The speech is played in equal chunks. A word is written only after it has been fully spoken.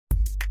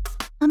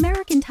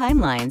American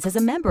Timelines is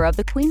a member of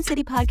the Queen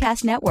City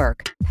Podcast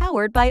Network,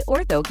 powered by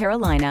Ortho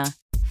Carolina.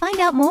 Find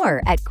out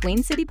more at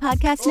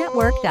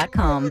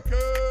queencitypodcastnetwork.com.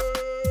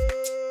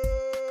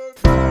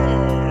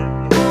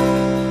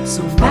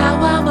 So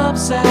now I'm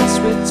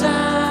obsessed with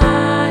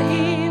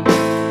time.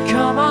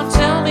 Come on,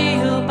 tell me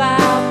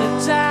about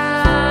the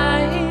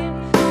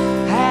time.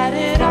 Had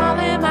it all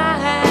in my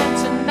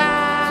hand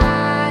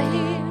tonight.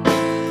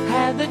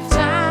 Had the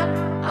time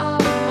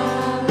of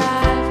my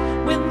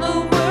life. When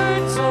the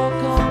words all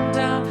come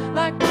down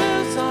like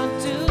blues on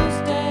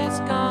Tuesdays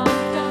come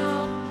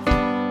down.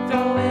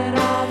 Throw it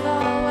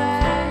all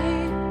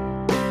away.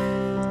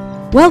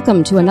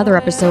 Welcome to another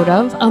episode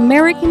of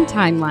American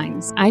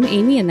Timelines. I'm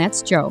Amy, and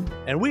that's Joe.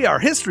 And we are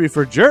History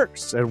for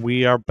Jerks, and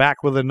we are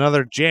back with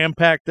another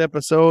jam-packed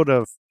episode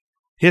of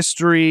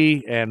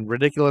history and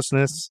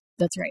ridiculousness.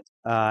 That's right.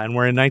 And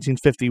we're in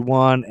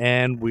 1951,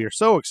 and we are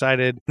so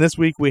excited. This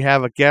week we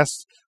have a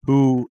guest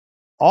who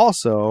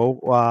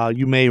also,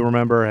 you may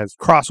remember, has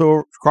crossed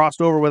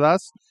over with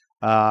us,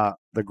 from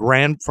the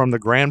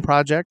Grand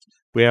Project.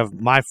 We have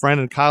my friend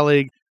and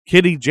colleague,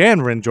 Kitty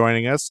Janvrin,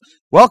 joining us.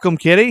 Welcome,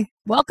 Kitty.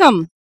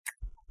 Welcome.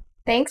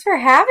 Thanks for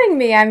having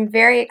me. I'm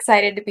very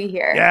excited to be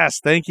here. Yes,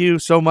 thank you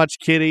so much,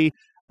 Kitty.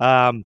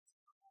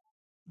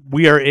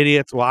 We are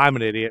idiots. Well, I'm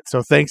an idiot.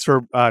 So thanks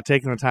for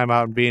taking the time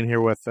out and being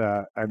here with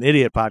an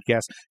idiot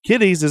podcast.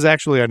 Kitty's is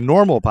actually a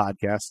normal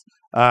podcast,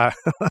 not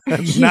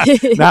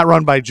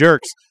run by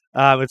jerks.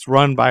 It's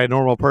run by a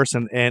normal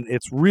person, and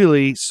it's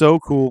really so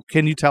cool.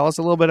 Can you tell us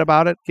a little bit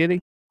about it,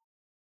 Kitty?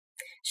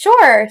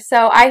 Sure.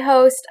 So I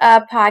host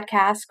a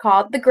podcast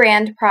called The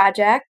Grand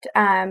Project,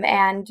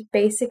 and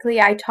basically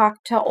I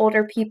talk to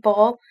older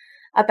people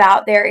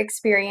about their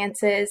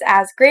experiences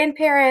as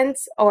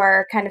grandparents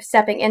or kind of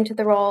stepping into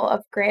the role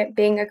of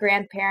being a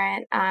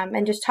grandparent,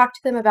 and just talk to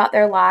them about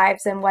their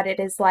lives and what it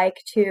is like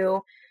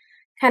to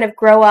kind of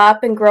grow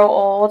up and grow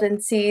old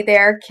and see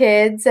their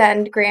kids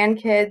and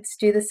grandkids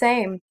do the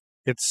same.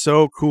 It's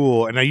so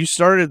cool. And now you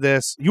started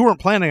this, you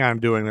weren't planning on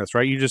doing this,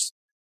 right? You just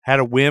had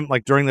a whim,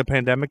 like during the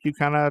pandemic, you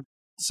kind of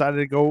decided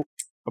to go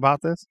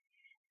about this?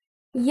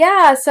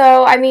 Yeah,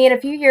 so I mean, a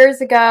few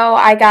years ago,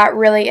 I got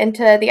really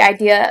into the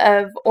idea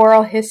of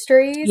oral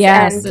histories,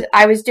 Yes. and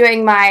I was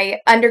doing my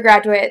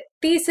undergraduate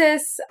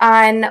thesis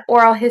on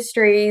oral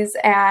histories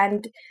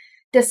and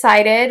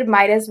decided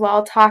might as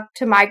well talk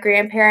to my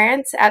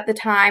grandparents. At the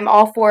time,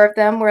 all four of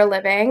them were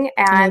living,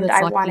 and that's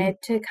I lucky.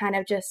 wanted to kind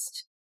of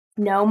just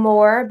know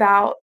more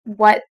about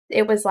what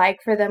it was like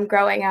for them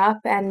growing up.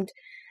 And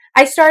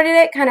I started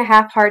it kind of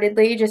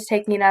half-heartedly, just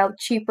taking a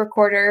cheap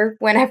recorder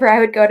whenever I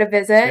would go to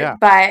visit,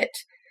 but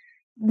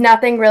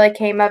nothing really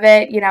came of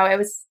it. You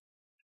know,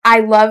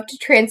 I love to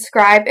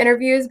transcribe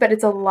interviews, but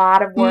it's a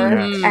lot of work.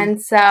 Mhm. And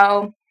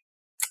so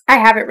I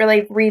haven't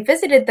really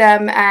revisited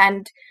them.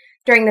 And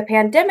during the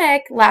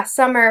pandemic last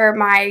summer,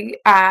 my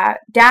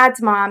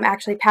dad's mom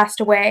actually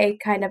passed away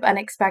kind of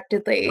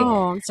unexpectedly.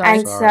 Oh, I'm sorry.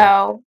 And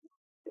so,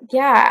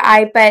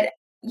 yeah, but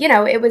you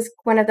know, it was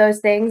one of those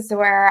things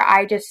where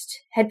I just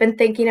had been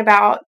thinking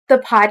about the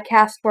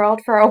podcast world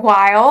for a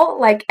while,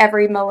 like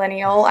every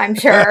millennial, I'm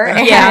sure,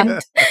 Yeah.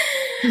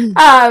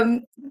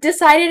 and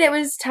decided it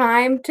was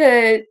time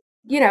to,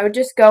 you know,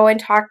 just go and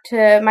talk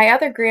to my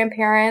other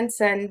grandparents.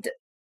 And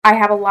I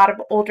have a lot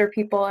of older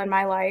people in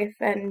my life,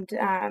 and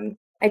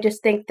I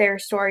just think their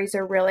stories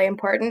are really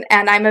important.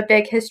 And I'm a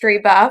big history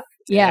buff,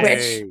 Yes.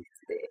 which,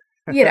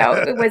 you know,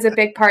 it was a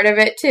big part of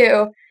it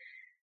too.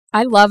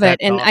 I love it.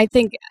 That's And awesome.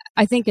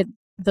 I think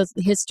the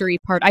history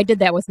part, I did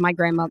that with my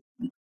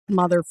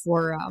grandmother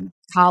for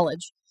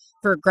college,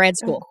 for grad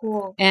school. Oh,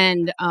 cool.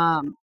 And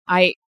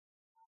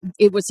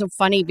it was so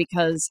funny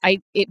because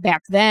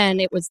back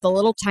then it was the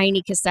little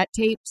tiny cassette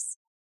tapes.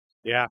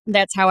 Yeah.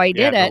 That's how I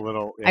did it.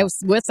 I I was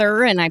with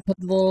her and I put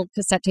the little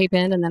cassette tape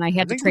in, and then I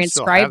had to think we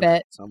still transcribe have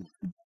it. that somewhere.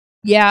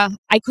 Yeah,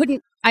 I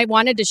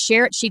wanted to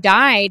share it. She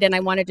died, and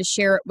I wanted to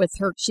share it with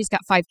her. She's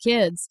got 5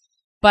 kids,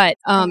 but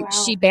Wow.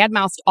 she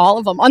badmouthed all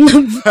of them on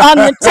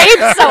the tape,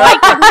 so I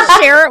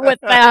couldn't share it with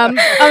them.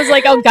 I was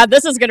like, oh God,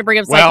 this is going to bring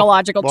up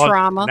psychological Well,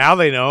 trauma. Now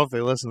they know if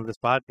they listen to this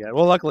podcast.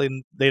 Well,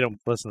 luckily they don't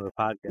listen to the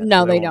podcast.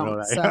 No, so they won't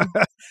know don't,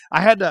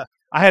 that.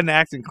 I had an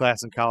acting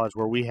class in college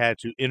where we had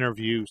to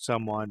interview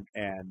someone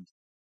and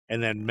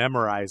then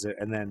memorize it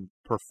and then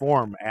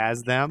perform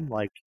as them,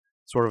 like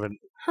sort of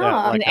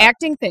An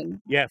acting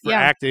thing.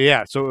 acting.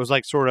 Yeah, so it was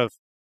like sort of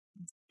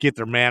get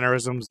their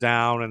mannerisms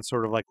down and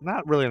sort of like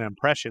not really an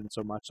impression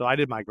so much. So I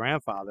did my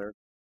grandfather,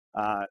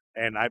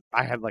 and I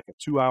had like a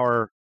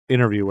 2-hour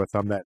interview with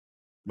him that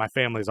my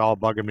family's all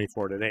bugging me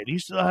for today. Do you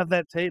still have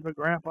that tape of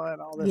Grandpa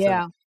and all this?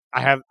 Yeah.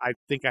 And I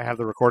think I have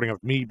the recording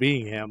of me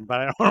being him, but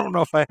I don't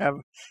know if I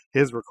have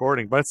his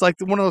recording. But it's like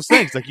one of those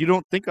things, like you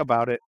don't think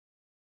about it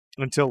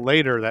until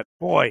later that,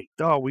 boy,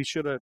 we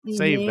should have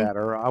saved that,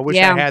 or I wish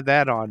I had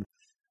that on.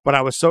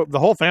 But the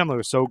whole family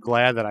was so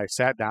glad that I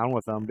sat down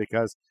with him,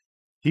 because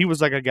he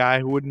was like a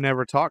guy who would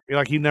never talk,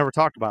 like he never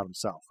talked about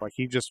himself. Like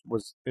he just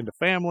was into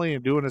family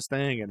and doing his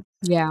thing.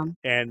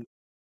 And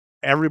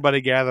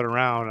everybody gathered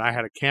around, and I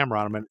had a camera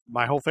on them, and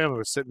my whole family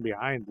was sitting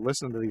behind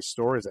listening to these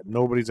stories that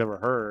nobody's ever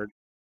heard,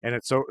 and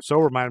it so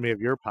reminded me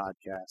of your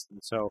podcast,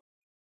 and so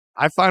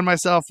I find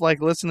myself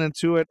like listening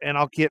to it, and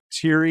I'll get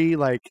teary,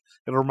 like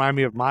it'll remind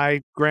me of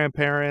my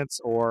grandparents,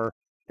 or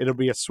it'll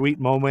be a sweet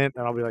moment,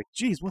 and I'll be like,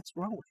 "Geez, what's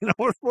wrong?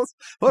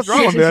 What's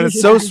wrong with me?" And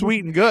it's so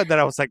sweet and good that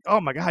I was like, "Oh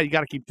my God, you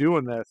got to keep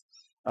doing this."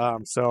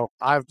 So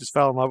I've just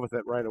fell in love with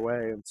it right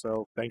away, and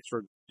so thanks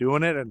for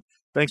doing it, and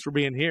thanks for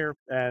being here,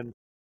 and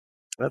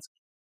let's,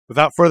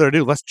 without further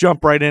ado, let's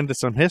jump right into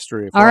some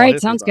history. All right,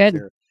 sounds good.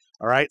 Here.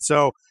 All right,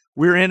 so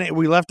we're in it.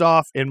 We left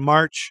off in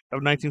March of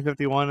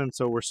 1951, and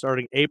so we're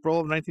starting April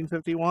of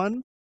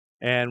 1951,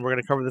 and we're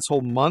going to cover this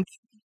whole month.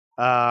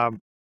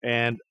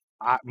 And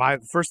my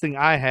first thing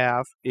I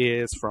have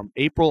is from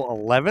April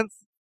 11th,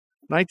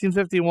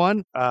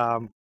 1951.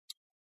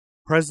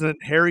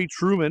 President Harry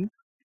Truman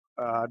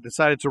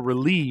decided to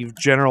relieve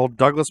General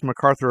Douglas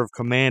MacArthur of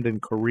command in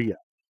Korea.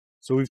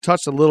 So we've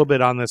touched a little bit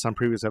on this on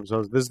previous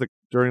episodes. This is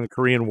during the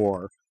Korean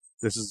War.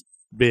 This is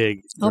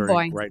big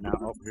right now.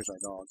 Oh, here's our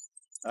dog.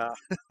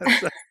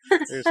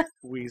 There's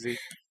Wheezy.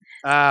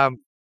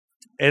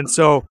 And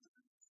so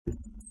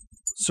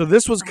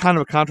this was kind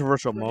of a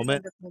controversial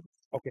moment.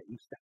 Okay, you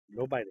stop.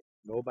 No biting.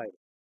 No biting.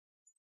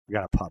 We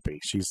got a puppy.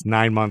 She's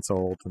 9 months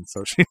old, and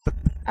so she.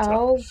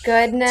 Oh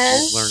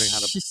goodness!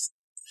 She's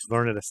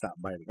learning to stop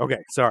biting.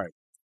 Okay, sorry.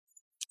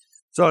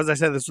 So as I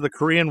said, this was the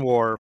Korean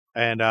War,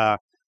 and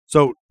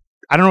so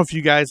I don't know if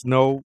you guys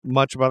know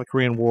much about the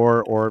Korean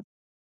War or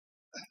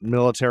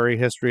military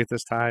history at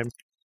this time.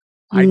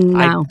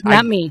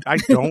 Not me. I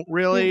don't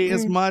really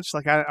as much.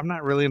 Like I'm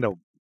not really into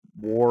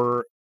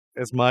war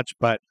as much,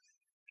 but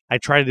I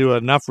try to do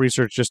enough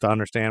research just to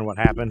understand what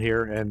happened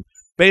here. And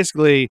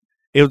basically,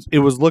 it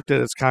was looked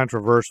at as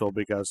controversial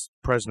because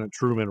President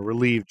Truman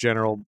relieved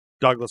General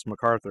Douglas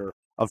MacArthur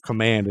of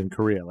command in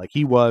Korea. Like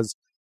he was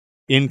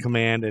in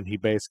command, and he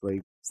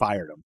basically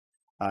fired him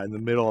in the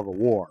middle of a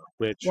war,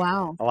 which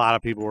a lot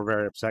of people were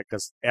very upset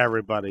because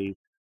everybody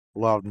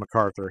loved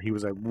MacArthur. He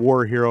was a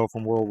war hero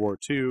from World War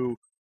II.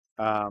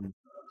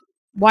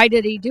 Why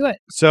did he do it?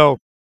 So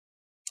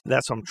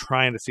that's what I'm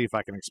trying to see if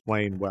I can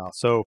explain well.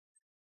 So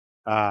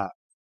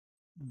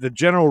the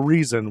general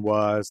reason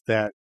was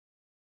that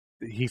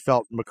he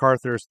felt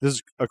MacArthur's, this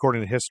is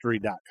according to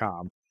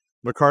history.com,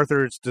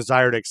 MacArthur's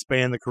desire to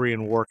expand the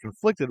Korean War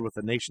conflicted with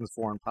the nation's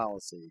foreign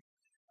policy.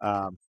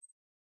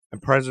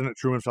 And President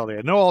Truman felt he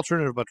had no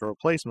alternative but to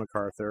replace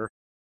MacArthur,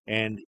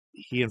 and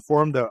he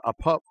informed the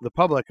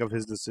public of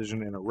his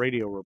decision in a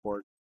radio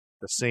report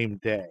the same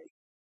day.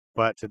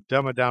 But to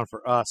dumb it down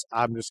for us,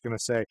 I'm just going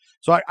to say,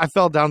 so I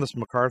fell down this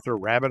MacArthur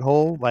rabbit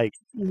hole. Like,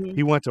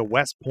 he went to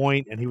West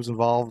Point, and he was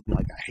involved in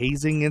like a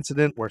hazing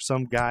incident where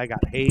some guy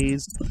got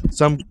hazed.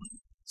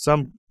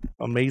 Some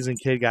amazing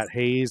kid got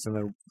hazed and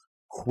then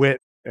quit,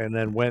 and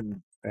then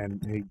went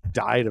and he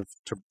died of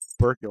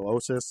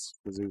tuberculosis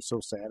because he was so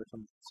sad.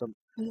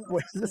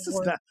 Wait, this is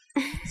not.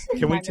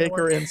 Can we take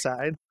her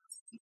inside?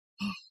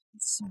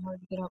 It's so hard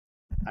to get up.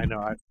 I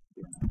know.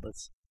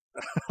 Let's.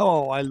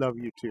 Oh, I love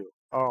you too.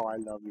 Oh, I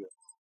love you.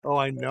 Oh,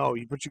 I know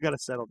you, but you got to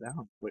settle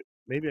down. Wait,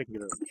 maybe I can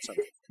get her to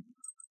settle.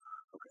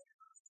 Okay,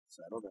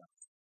 settle down.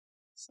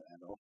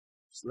 Settle.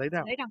 Just lay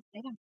down. Lay down.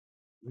 Lay down.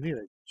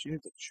 She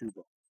needs a chew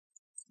bone.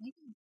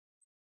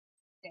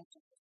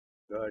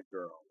 Good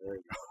girl. There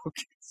you go.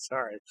 Okay,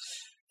 sorry.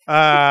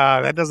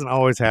 That doesn't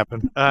always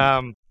happen.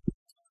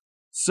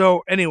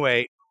 So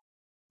anyway,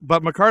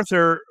 but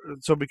MacArthur,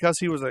 so because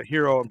he was a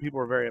hero and people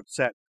were very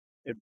upset,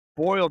 it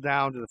boiled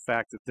down to the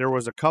fact that there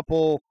was a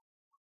couple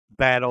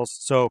battles.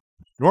 So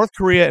North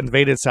Korea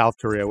invaded South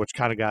Korea, which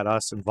kind of got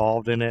us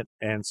involved in it.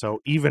 And so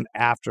even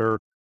after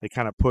they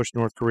kind of pushed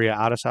North Korea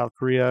out of South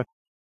Korea,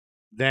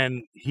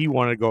 then he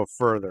wanted to go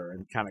further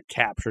and kind of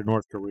capture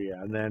North Korea.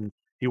 And then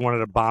he wanted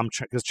to bomb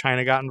because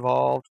China got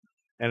involved.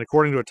 And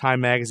according to a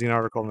Time magazine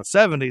article in the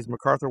 70s,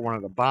 MacArthur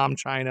wanted to bomb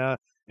China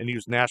and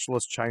use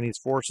nationalist Chinese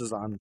forces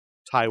on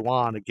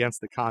Taiwan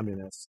against the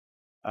communists.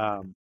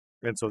 And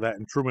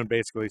Truman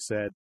basically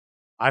said,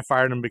 I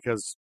fired him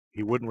because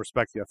he wouldn't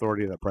respect the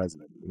authority of the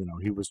president. You know,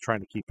 he was trying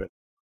to keep it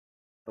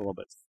a little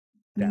bit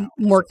down.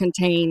 More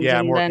contained.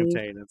 Yeah, more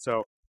contained. And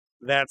so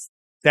that's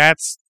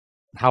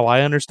how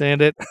I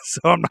understand it.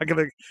 So I'm not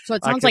going to. So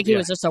it sounds like he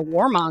was just a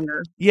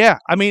warmonger. Yeah.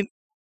 I mean,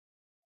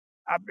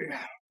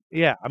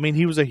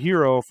 he was a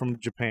hero from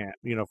Japan,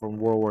 from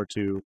World War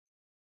II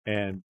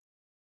and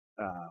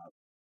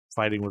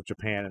fighting with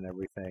Japan and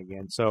everything.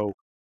 And so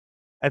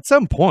at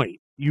some point,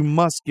 you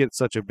must get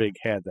such a big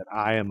head that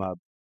I am a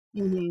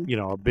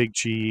big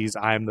cheese.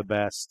 I'm the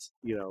best.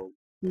 You're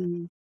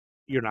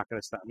not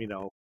going to stop.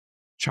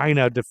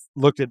 China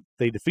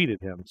they defeated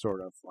him,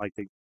 sort of like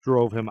they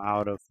drove him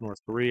out of North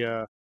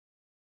Korea.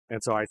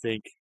 And so I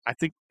think I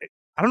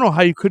don't know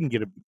how you couldn't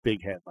get a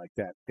big head like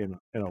that in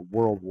a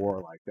world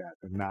war like that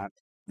and not.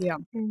 Yeah.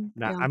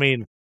 I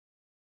mean,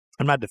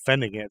 I'm not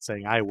defending it,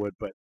 saying I would,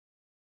 but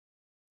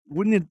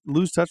wouldn't it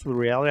lose touch with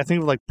reality? I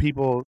think like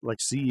people like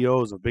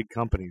CEOs of big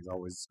companies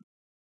always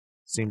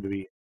seem to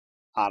be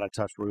out of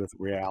touch with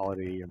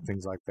reality and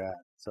things like that.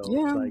 So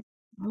Yeah. it's like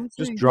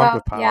just Okay. drunk Well,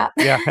 with power.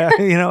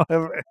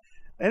 yeah.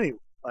 Anyway,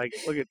 like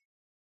look at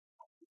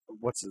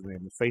what's his name,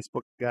 the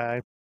Facebook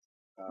guy,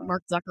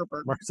 Mark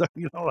Zuckerberg. Mark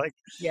Zuckerberg. Like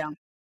Yeah.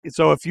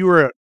 so if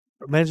you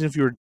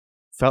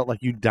felt like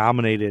you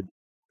dominated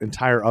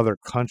entire other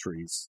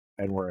countries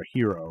and were a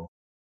hero,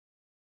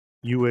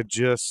 you would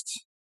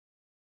just.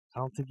 I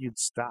don't think you'd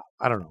stop.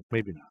 I don't know.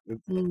 Maybe not.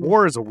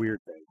 War is a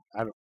weird thing.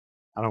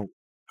 I don't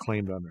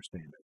claim to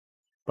understand it.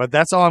 But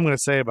that's all I'm going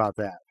to say about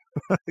that.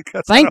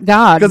 Thank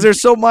God. Because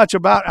there's so much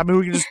about. I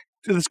mean,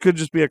 this could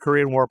just be a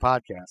Korean War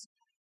podcast.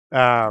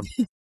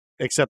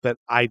 Except that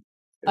I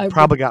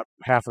probably got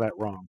half of that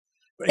wrong.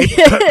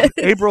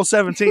 April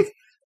 17th.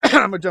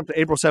 I'm going to jump to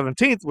April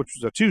 17th, which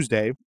was a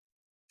Tuesday.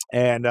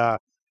 And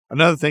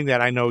another thing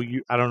that I know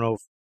I don't know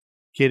if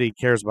Kitty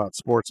cares about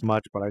sports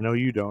much, but I know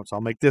you don't. So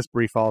I'll make this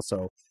brief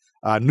also.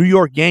 New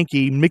York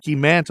Yankee Mickey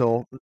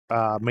Mantle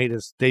made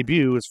his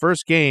debut, his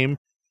first game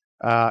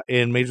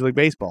in Major League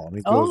Baseball.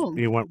 And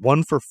he went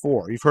 1 for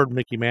 4. You've heard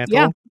Mickey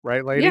Mantle,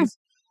 right, ladies?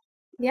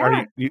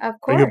 Yeah,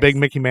 of course. Are you a big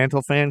Mickey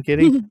Mantle fan,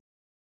 Kitty?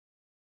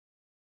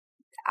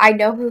 I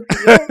know who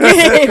he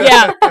is.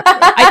 Yeah.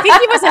 I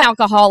think he was an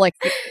alcoholic,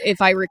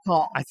 if I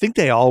recall. I think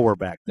they all were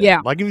back then.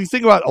 Yeah. Like if you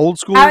think about old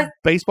school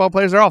baseball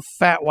players, they're all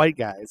fat white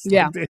guys.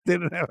 Yeah. Like, they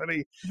didn't have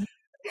any.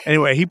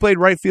 Anyway, he played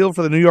right field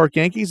for the New York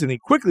Yankees, and he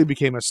quickly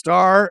became a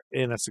star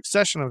in a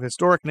succession of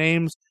historic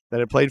names that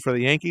had played for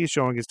the Yankees,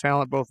 showing his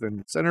talent both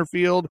in center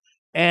field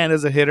and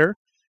as a hitter.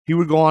 He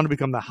would go on to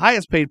become the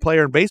highest-paid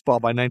player in baseball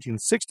by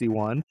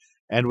 1961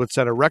 and would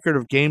set a record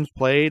of games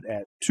played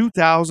at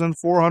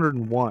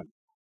 2,401.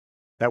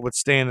 That would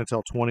stand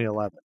until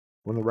 2011,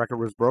 when the record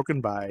was broken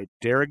by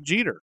Derek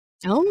Jeter.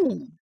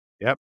 Oh.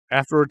 Yep.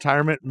 After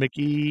retirement,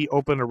 Mickey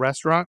opened a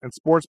restaurant and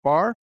sports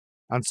bar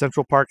on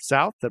Central Park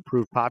South that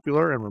proved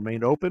popular and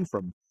remained open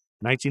from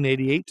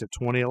 1988 to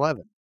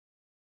 2011.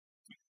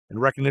 In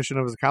recognition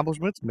of his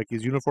accomplishments,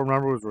 Mickey's uniform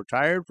number was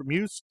retired from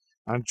use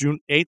on June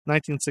 8,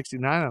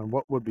 1969 on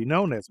what would be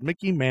known as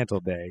Mickey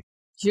Mantle Day.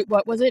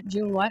 What was it?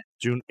 June what?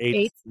 June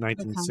 8th,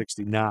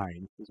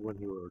 1969 is when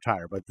he would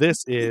retire. But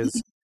this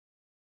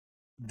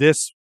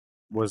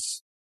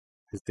was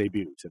his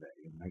debut today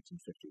in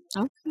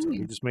 1951. Okay. So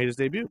he just made his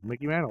debut.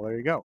 Mickey Mantle, there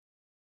you go.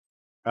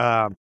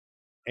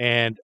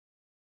 And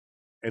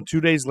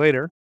 2 days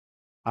later,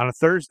 on a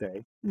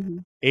Thursday,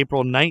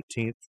 April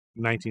 19th,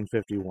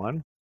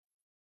 1951,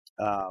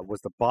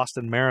 was the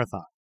Boston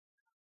Marathon.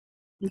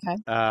 Okay.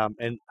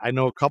 And I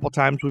know a couple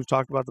times we've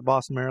talked about the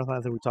Boston Marathon.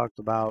 I think we talked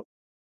about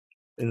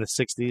in the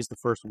 60s, the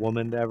first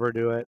woman to ever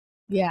do it.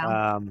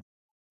 Yeah.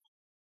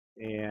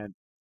 And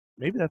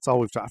maybe that's all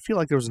we've talked. I feel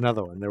like there was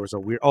another one. There was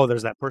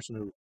there's that person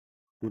who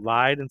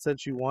lied and said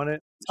she won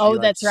it. She,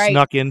 that's right.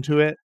 Snuck into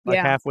it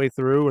halfway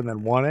through and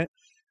then won it.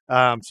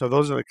 So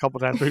those are the couple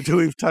times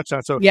we've touched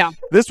on. So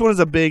this one is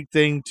a big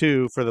thing,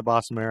 too, for the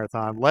Boston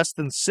Marathon. Less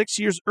than 6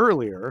 years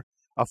earlier,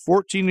 a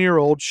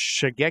 14-year-old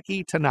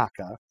Shigeki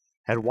Tanaka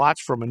had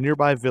watched from a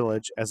nearby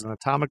village as an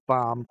atomic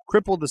bomb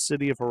crippled the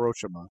city of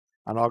Hiroshima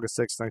on August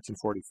 6,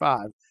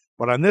 1945.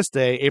 But on this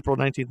day, April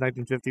 19,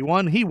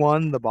 1951, he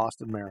won the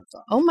Boston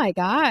Marathon. Oh, my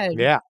God.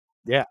 Yeah.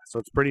 So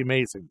it's pretty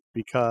amazing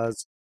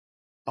because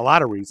a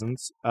lot of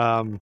reasons.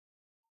 Number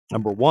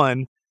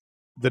one,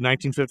 the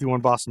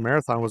 1951 Boston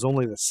Marathon was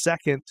only the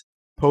second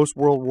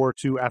post-World War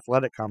II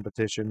athletic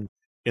competition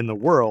in the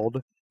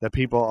world that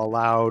people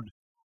allowed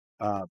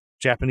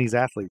Japanese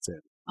athletes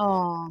in.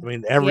 Oh, I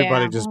mean,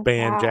 everybody just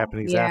banned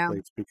Japanese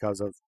athletes because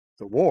of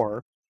the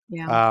war.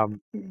 Yeah.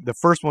 The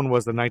first one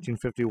was the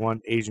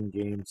 1951 Asian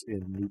Games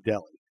in New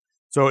Delhi.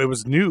 So it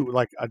was new.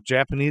 Like a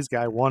Japanese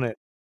guy won it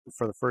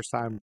for the first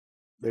time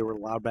they were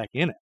allowed back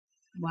in it.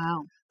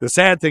 Wow. The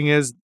sad thing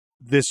is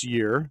this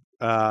year,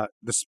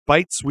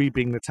 despite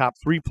sweeping the top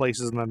 3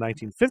 places in the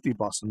 1950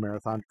 Boston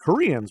Marathon,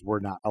 Koreans were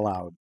not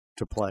allowed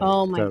to play.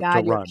 Oh, my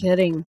God, you're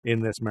kidding.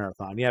 In this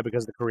marathon. Yeah,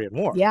 because of the Korean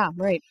War. Yeah,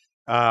 right.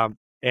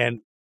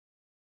 And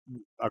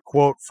a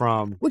quote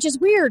from... Which is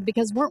weird,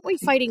 because weren't we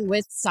fighting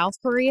with South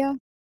Korea?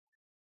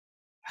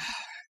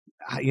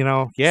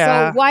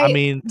 Yeah. So why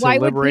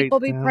would people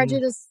be them.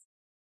 prejudiced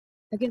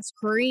against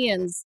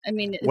Koreans? I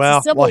mean, it's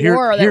a civil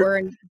war that we're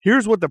in.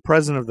 Here's what the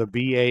president of the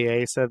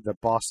BAA said, the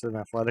Boston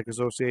Athletic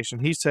Association.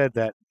 He said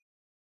that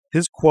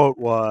his quote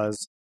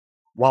was,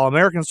 "While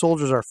American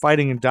soldiers are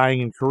fighting and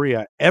dying in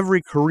Korea,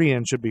 every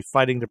Korean should be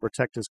fighting to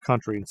protect his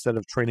country instead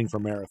of training for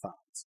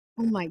marathons."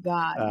 Oh, my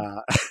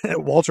God.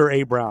 Walter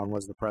A. Brown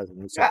was the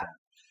president who said that.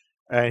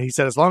 And he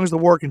said, "As long as the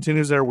war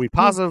continues there, we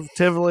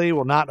positively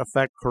will not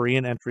affect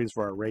Korean entries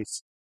for our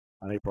race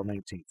on April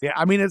 19th. Yeah,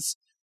 I mean,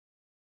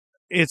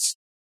 it's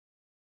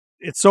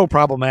so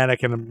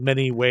problematic in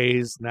many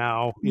ways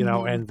now,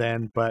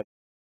 but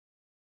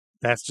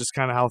that's just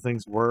kind of how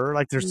things were.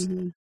 Like, there's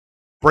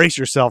brace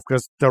yourself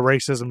because the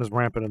racism is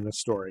rampant in this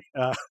story.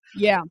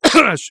 Yeah.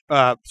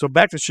 So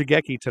back to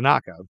Shigeki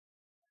Tanaka.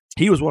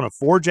 He was one of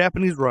 4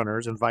 Japanese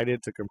runners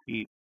invited to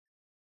compete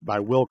by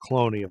Will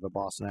Cloney of the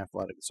Boston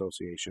Athletic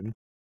Association.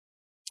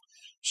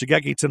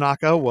 Shigeki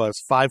Tanaka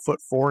was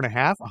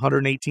 5'4.5",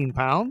 118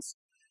 pounds,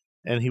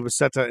 and he was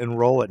set to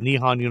enroll at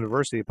Nihon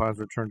University upon his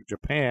return to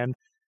Japan.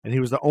 And he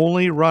was the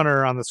only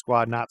runner on the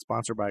squad not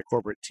sponsored by a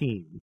corporate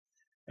team.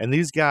 And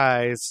these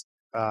guys,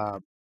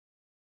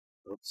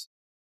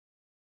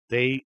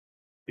 they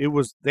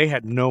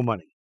had no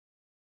money.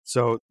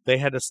 So they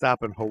had to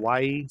stop in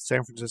Hawaii,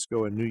 San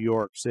Francisco, and New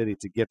York City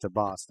to get to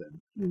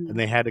Boston. And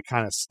they had to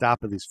kind of stop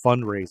at these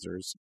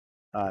fundraisers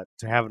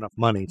to have enough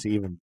money to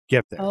even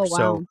get there. Oh,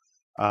 wow.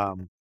 So,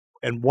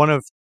 and one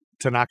of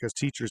Tanaka's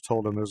teachers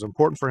told him it was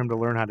important for him to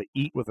learn how to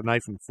eat with a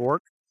knife and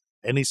fork.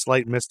 Any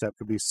slight misstep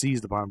could be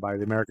seized upon by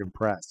the American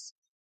press.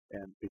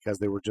 And because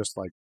they were just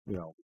like,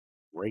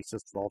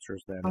 racist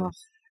vultures then. Oh,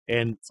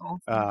 and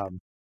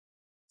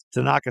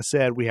Tanaka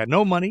said, "We had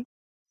no money."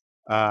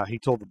 He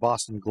told the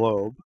Boston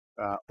Globe,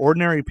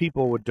 ordinary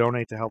people would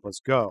donate to help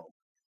us go.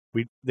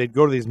 They'd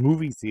go to these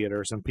movie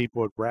theaters and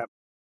people would wrap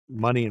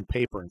money in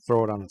paper and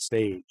throw it on the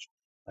stage,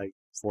 like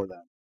for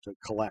them to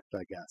collect,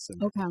 I guess.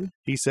 And okay.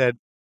 he said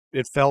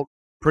it felt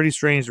pretty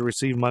strange to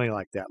receive money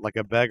like that, like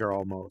a beggar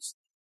almost.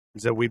 He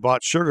said, "We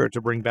bought sugar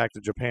to bring back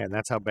to Japan.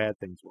 That's how bad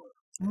things were."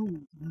 Oh,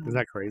 Isn't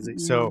that crazy?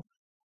 Yeah. So,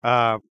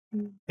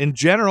 in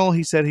general,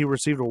 he said he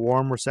received a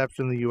warm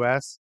reception in the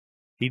U.S.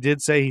 He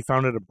did say he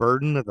found it a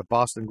burden that the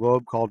Boston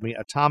Globe called me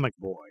Atomic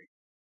Boy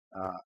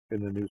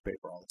in the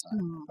newspaper all the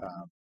time.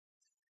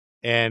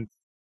 And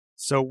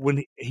so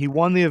when he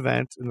won the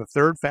event in the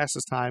third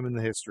fastest time in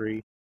the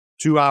history,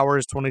 2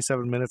 hours,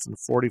 27 minutes, and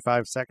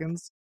 45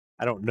 seconds.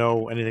 I don't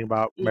know anything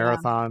about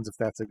marathons, if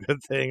that's a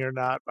good thing or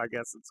not. I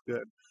guess it's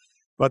good.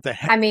 But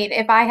I mean,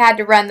 if I had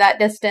to run that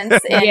distance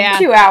in Yeah.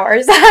 2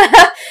 hours,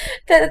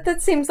 that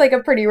seems like a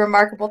pretty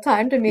remarkable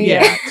time to me.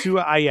 Yeah,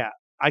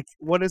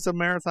 what is a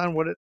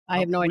marathon? I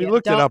have no idea. We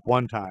looked it up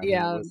one time.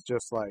 Yeah. It was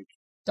just like,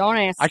 don't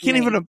ask I can't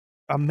me. even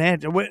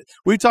imagine.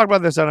 We talked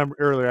about this on an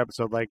earlier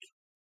episode. Like,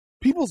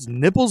 people's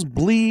nipples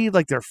bleed,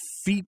 like their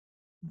feet,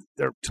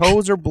 their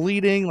toes are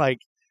bleeding, like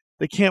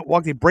they can't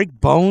walk. They break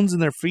bones in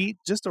their feet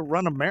just to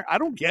run a marathon. I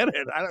don't get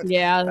it. I don't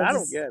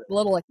get it. A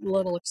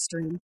little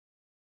extreme.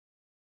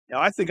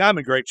 I think I'm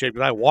in great shape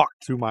because I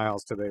walked 2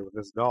 miles today with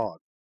this dog.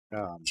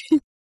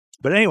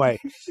 But anyway,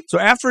 so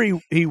after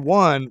he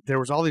won, there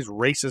was all these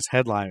racist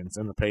headlines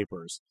in the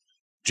papers.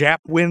 Jap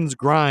wins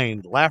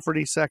grind.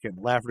 Lafferty second.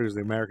 Lafferty was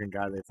the American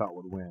guy they thought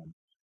would win.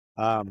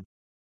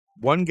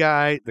 One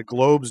guy, the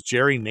Globe's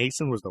Jerry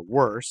Nason, was the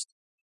worst.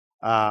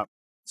 Some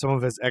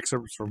of his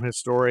excerpts from his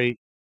story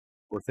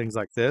were things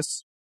like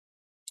this.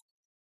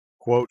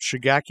 Quote,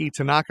 Shigeki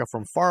Tanaka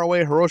from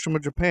faraway Hiroshima,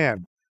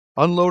 Japan.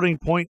 Unloading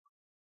point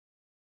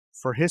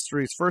for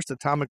history's first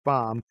atomic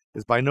bomb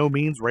is by no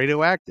means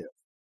radioactive.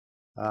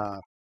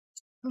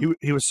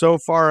 He was so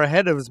far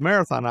ahead of his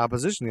marathon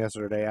opposition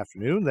yesterday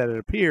afternoon that it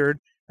appeared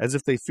as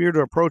if they feared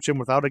to approach him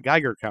without a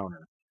Geiger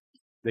counter.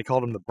 They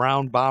called him the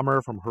brown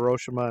bomber from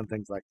Hiroshima and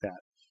things like that.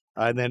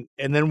 And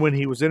then when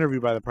he was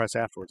interviewed by the press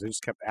afterwards, they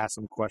just kept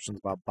asking him questions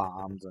about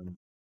bombs and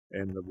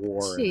the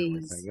war and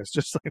everything. It's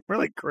just like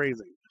really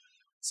crazy.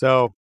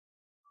 So,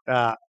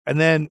 and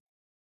then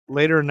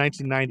later in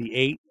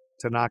 1998,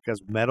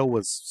 Tanaka's medal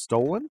was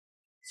stolen.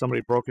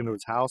 Somebody broke into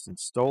his house and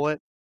stole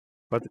it.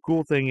 But the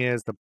cool thing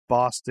is the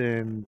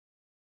Boston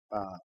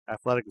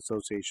Athletic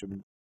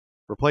Association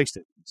replaced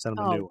it, sent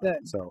him a new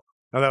one. So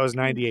now that was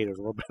 98. It was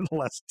a little bit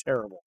less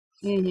terrible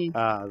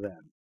then.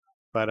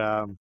 But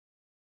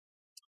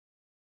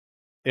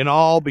in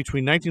all,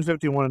 between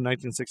 1951 and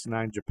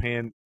 1969,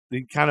 Japan,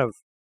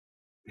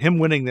 him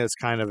winning this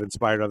kind of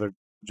inspired other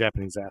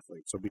Japanese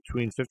athletes. So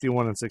between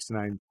 51 and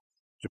 69,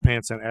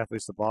 Japan sent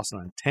athletes to Boston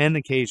on 10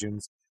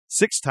 occasions.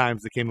 6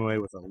 times they came away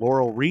with a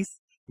laurel wreath,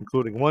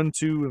 including 1,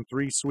 2, and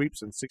 3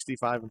 sweeps in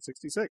 65 and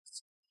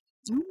 66.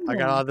 I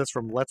got all of this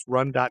from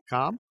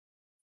Let'sRun.com,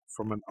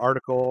 from an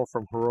article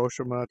from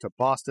Hiroshima to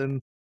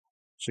Boston,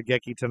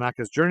 Shigeki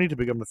Tanaka's journey to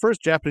become the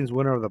first Japanese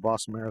winner of the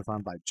Boston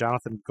Marathon by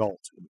Jonathan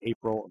Galt in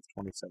April of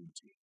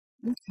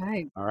 2017.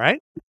 Okay. All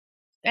right?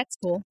 That's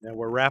cool. Yeah,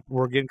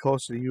 we're getting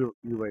close to you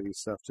ladies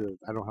stuff, too.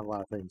 I don't have a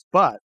lot of things,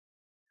 but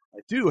I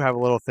do have a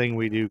little thing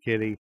we do,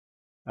 Kitty,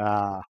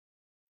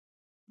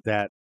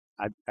 that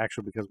I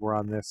actually, because we're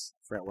on this,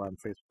 I forgot we're on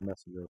Facebook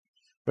Messenger.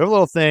 We have a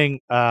little thing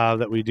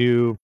that we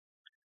do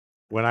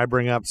when I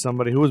bring up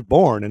somebody who was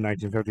born in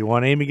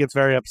 1951. Amy gets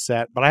very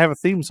upset, but I have a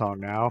theme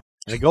song now,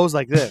 and it goes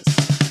like this.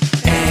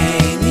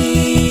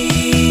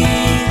 Amy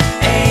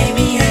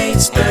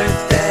hates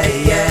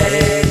birthdays.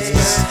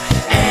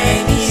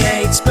 Amy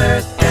hates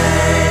birthdays.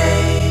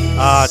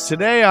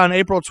 Today on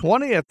April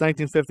 20th,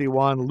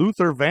 1951,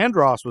 Luther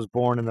Vandross was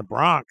born in the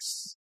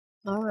Bronx.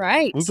 All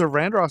right. Luther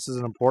Vandross is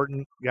an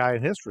important guy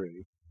in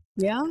history.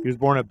 Yeah. He was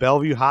born at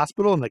Bellevue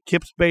Hospital in the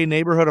Kips Bay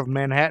neighborhood of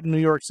Manhattan, New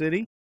York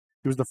City.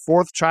 He was the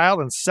 4th child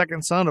and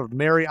 2nd son of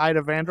Mary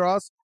Ida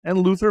Vandross and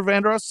Luther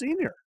Vandross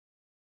Sr.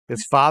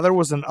 His father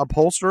was an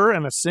upholsterer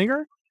and a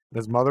singer, and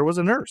his mother was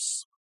a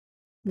nurse.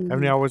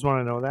 Haven't you always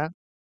wanted to know that?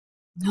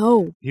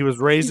 No. He was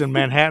raised in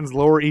Manhattan's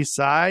Lower East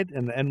Side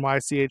in the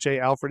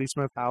NYCHA Alfred E.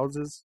 Smith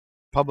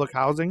public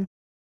housing.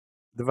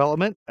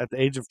 development. At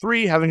the age of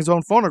 3, having his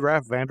own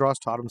phonograph, Vandross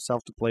taught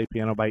himself to play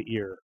piano by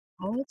ear.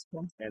 Oh, that's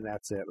cool. And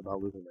that's it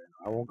about Luther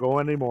Vandross. I won't go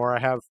anymore. I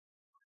have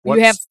You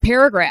have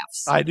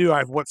paragraphs. I do. I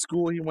have what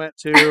school he went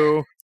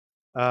to.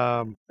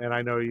 And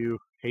I know you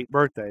hate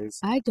birthdays.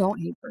 I don't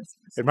hate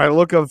birthdays. And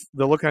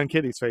the look on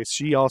Kitty's face,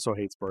 she also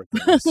hates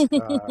birthdays.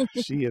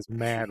 She is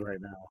mad right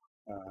now.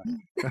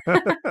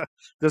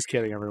 Just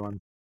kidding,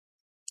 everyone.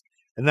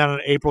 And then on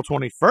April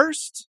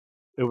 21st,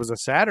 it was a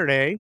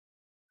Saturday.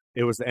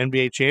 It was the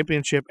NBA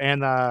championship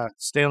and the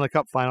Stanley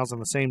Cup finals on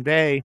the same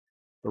day.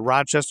 The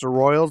Rochester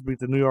Royals beat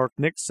the New York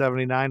Knicks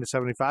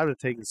 79-75 to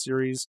take the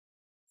series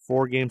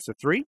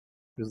 4-3. It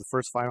was the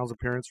first finals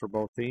appearance for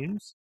both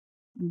teams.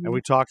 Mm-hmm. And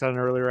we talked on an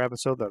earlier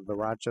episode that the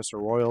Rochester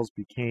Royals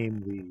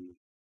became the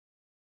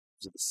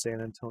San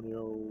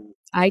Antonio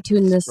I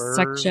tuned this Spurs,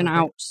 section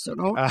out, so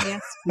don't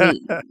ask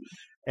me.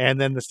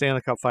 And then the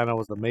Stanley Cup final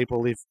was the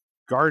Maple Leaf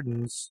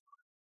Gardens.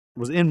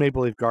 Was in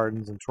Maple Leaf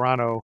Gardens in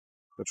Toronto.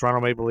 The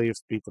Toronto Maple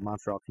Leafs beat the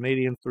Montreal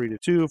Canadiens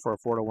 3-2 for a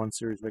 4-1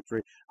 series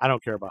victory. I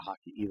don't care about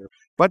hockey either.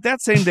 But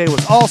that same day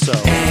was also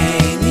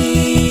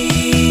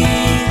Amy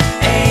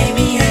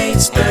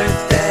hates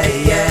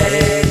birthdays.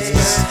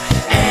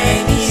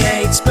 Amy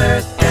hates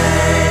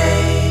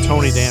birthdays.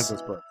 Tony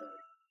Danza's birthday.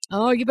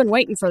 Oh, you've been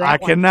waiting for that I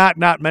one. cannot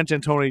not mention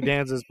Tony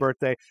Danza's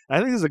birthday. I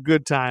think this is a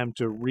good time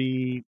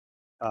to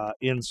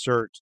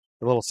insert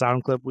the little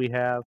sound clip we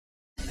have.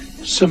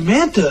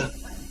 Samantha,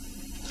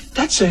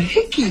 that's a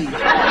hickey. Did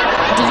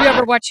you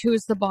ever watch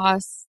Who's the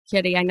Boss,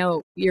 Kitty? I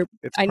know you're.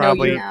 It's I know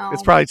probably you're.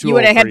 it's probably too You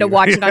would old have had for to you.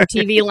 watch it on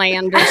TV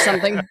Land or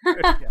something.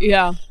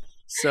 Yeah.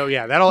 So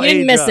yeah, that'll You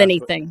didn't age miss us, but-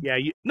 anything. Yeah,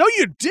 you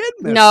did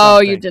miss. No,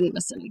 something. you didn't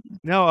miss anything.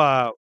 No,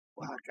 I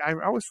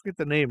always forget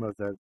the name of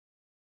the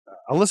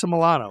Alyssa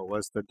Milano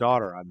was the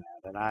daughter on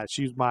that, and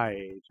she's my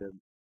age, and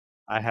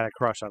I had a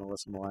crush on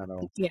Alyssa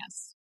Milano.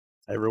 Yes.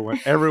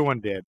 Everyone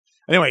did.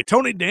 Anyway,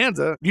 Tony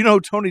Danza. You know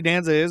who Tony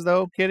Danza is,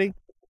 though, Kitty?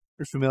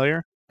 You're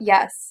familiar.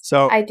 Yes,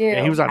 So I do.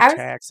 Yeah, he was on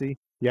Taxi.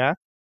 Yeah.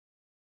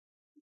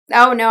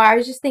 Oh, no, I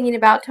was just thinking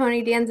about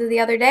Tony Danza the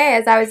other day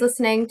as I was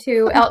listening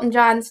to Elton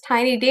John's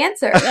Tiny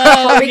Dancer.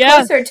 Oh, Hold Me yeah.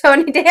 Closer,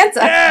 Tony Danza.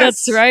 Yes!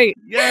 That's right.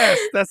 Yes,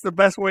 that's the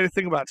best way to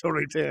think about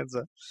Tony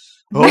Danza.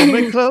 Hold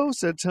me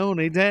closer,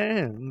 Tony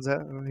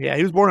Danza. Yeah,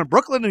 he was born in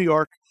Brooklyn, New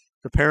York,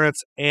 to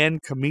parents Ann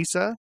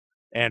Camisa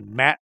and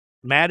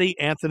Matty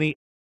Anthony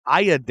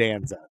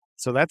Iadanza.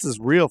 So that's his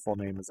real full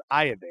name is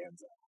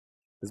Iadanza.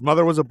 His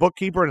mother was a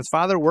bookkeeper, and his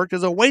father worked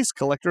as a waste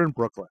collector in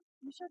Brooklyn.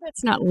 You sure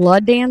that's not La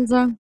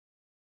Danza?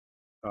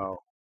 Oh,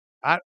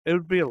 it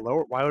would be a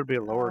lower. Why would it be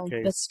a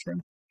lowercase? That's true.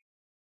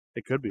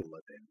 It could be La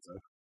Danza.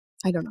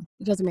 I don't know.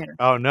 It doesn't matter.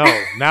 Oh no!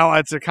 Now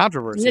it's a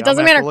controversy. It doesn't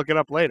I'm gonna have matter. to look it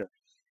up later.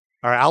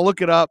 All right, I'll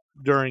look it up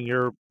during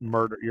your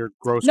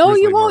gross. No,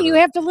 grizzly you won't. murder. You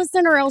have to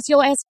listen, or else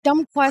you'll ask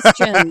dumb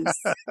questions.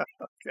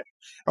 Okay.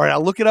 All right,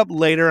 I'll look it up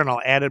later, and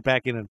I'll add it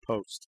back in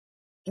post.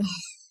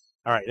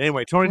 All right.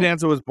 Anyway, Tony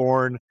Danza was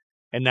born,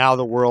 and now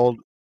the world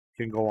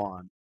can go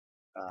on.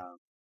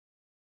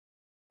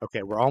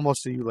 Okay, we're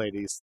almost to you,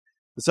 ladies.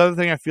 This other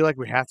thing I feel like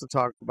we have to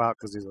talk about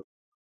because he's an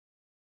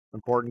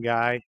important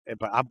guy,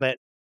 but I bet.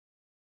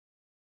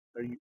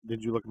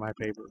 Did you look at my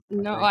paper?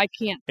 No, I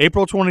can't.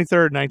 April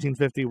 23rd,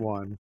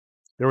 1951,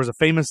 there was a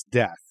famous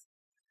death.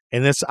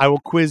 And this, I will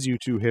quiz you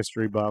two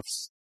history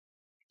buffs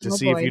to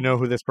see if you know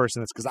who this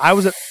person is.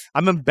 Because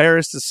I'm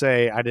embarrassed to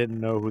say I didn't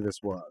know who this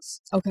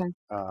was. Okay.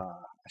 I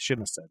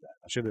shouldn't have said that.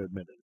 I should have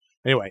admitted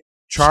it. Anyway,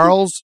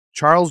 Charles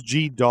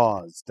G.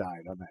 Dawes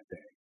died on that day.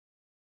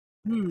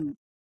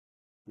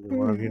 Either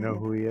one of you know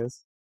who he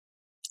is?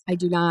 I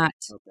do not.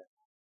 Okay.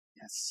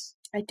 Yes.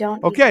 I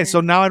don't. Okay, either. so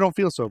now I don't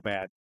feel so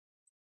bad.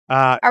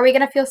 Are we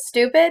going to feel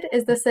stupid?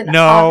 Is this an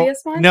No,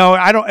 obvious one? no,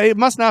 I don't. It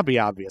must not be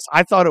obvious.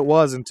 I thought it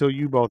was until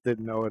you both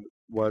didn't know it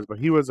was. But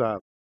he was a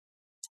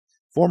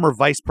former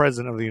vice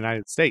president of the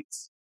United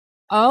States.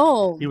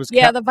 Oh, He was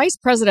the vice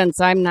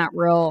presidents. I'm not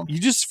real. You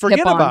just forget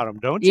hip on. about him,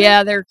 don't you?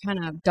 Yeah, they're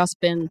kind of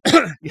dustbin.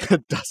 Yeah,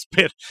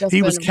 dustbin. He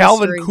Dustbin was of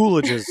Calvin history.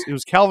 Coolidge's. He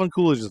was Calvin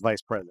Coolidge's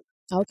vice president.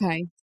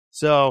 Okay.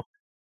 So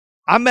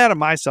I'm mad at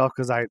myself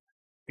because I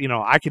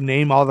can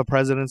name all the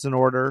presidents in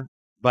order,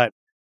 but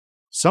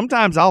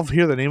sometimes I'll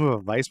hear the name of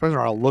a vice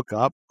president or I'll look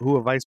up who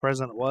a vice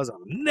president was. I've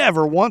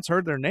never once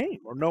heard their name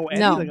or know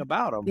anything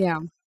about them.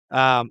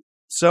 Yeah.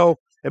 So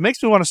it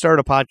makes me want to start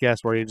a podcast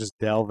where you just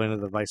delve into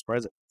the vice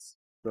presidents.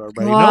 So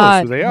everybody knows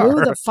God, who they are.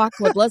 Who the fuck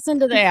would listen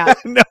to that?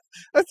 No,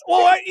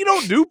 you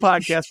don't do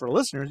podcasts for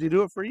listeners. You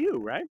do it for you,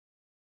 right?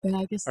 Yeah,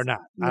 I guess. Or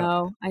not?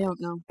 No, I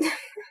don't know.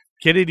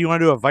 Kitty, do you want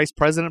to do a vice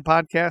president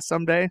podcast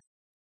someday?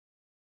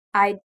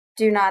 I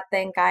do not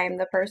think I am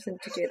the person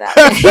to do that.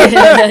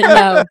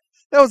 No.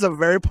 That was a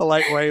very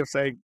polite way of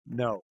saying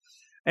no.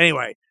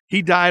 Anyway,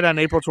 he died on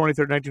April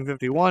 23rd,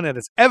 1951 at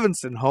his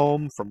Evanston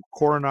home from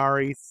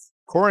coronary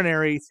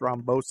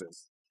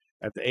thrombosis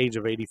at the age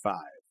of 85.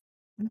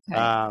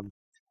 Okay.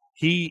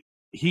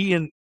 He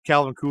and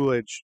Calvin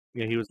Coolidge,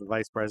 he was the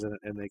vice president,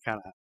 and they kind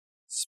of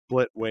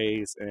split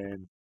ways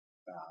and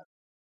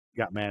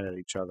got mad at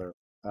each other.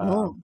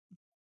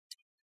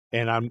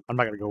 and I'm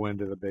not going to go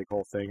into the big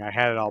whole thing. I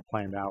had it all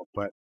planned out,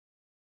 but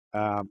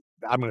I'm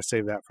going to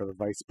save that for the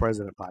Vice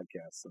President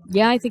podcast. So.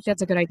 Yeah, I think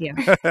that's a good idea.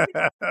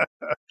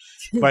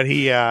 But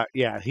he, I'm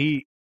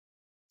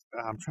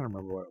trying to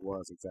remember what it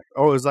was exactly.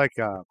 Oh, it was like,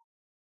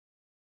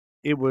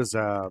 it was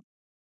a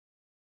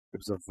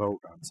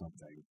vote on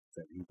something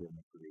that he didn't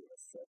agree with.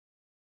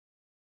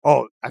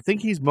 Oh, I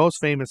think he's most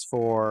famous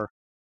for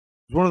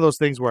one of those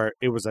things where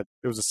it was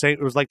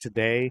like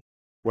today,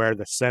 where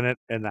the Senate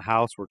and the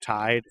House were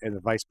tied, and the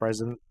Vice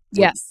President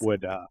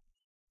would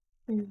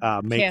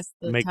cast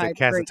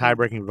the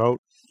tie-breaking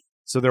vote.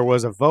 So there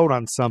was a vote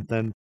on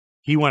something.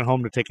 He went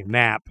home to take a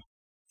nap,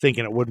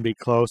 thinking it wouldn't be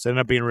close. It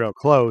ended up being real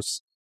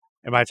close.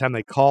 And by the time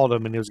they called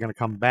him and he was going to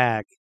come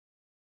back,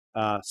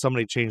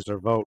 somebody changed their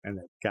vote and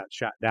it got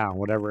shot down.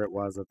 Whatever it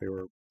was that they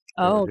were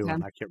doing,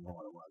 I can't remember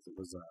what it was. It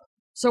was.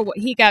 So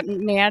he got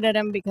mad at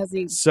him because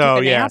he.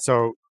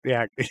 The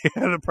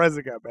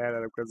president got mad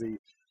at him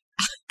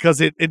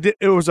because it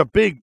was a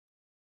big,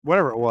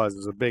 whatever it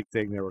was a big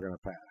thing they were going to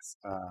pass.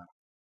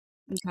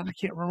 I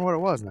can't remember what it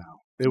was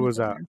now. It was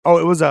it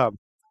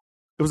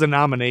was a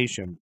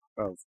nomination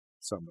of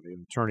somebody,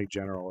 an attorney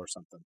general or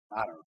something.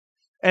 I don't know.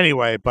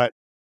 Anyway, but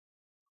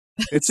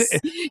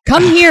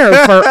come here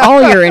for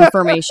all your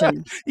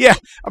information. Yeah,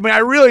 I mean, I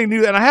really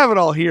knew, and I have it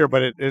all here,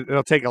 but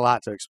it'll take a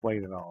lot to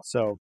explain it all.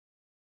 So,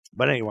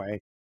 but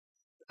anyway,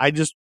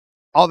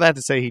 all that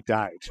to say, he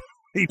died.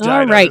 He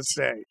died on this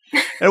day,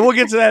 and we'll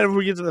get to that if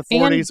we get to the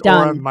 40s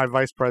or on my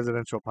vice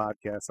presidential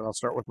podcast. And I'll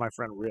start with my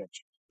friend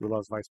Rich, who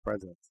loves vice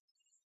presidents.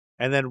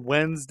 And then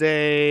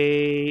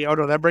Wednesday,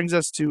 that brings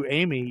us to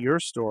Amy, your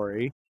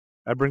story.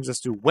 That brings us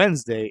to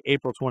Wednesday,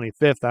 April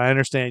 25th. I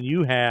understand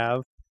you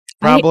have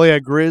probably a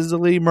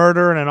grisly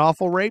murder and an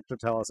awful rape to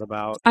tell us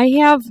about. I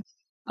have.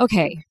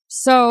 Okay,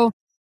 so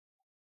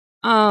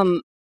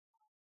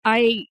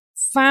I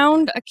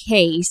found a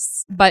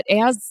case, but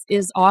as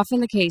is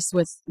often the case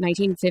with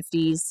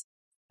 1950s,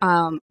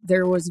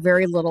 there was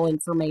very little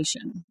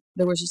information.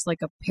 There was just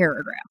like a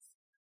paragraph.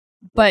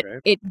 But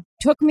it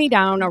took me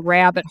down a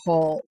rabbit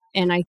hole,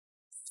 and I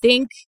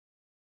think,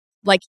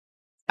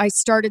 I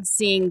started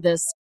seeing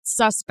this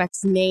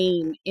suspect's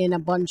name in a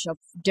bunch of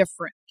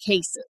different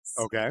cases.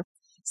 Okay.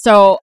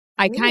 So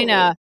I kind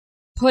of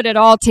put it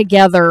all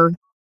together,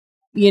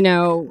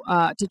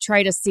 to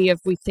try to see if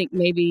we think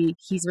maybe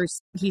he's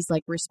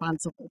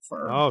responsible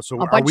for. Oh, so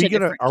are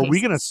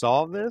we gonna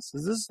solve this?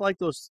 Is this like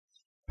those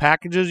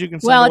packages you can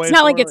send Well, away it's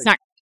not for? like it's not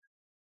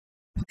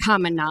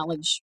common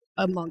knowledge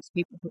amongst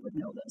people who would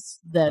know this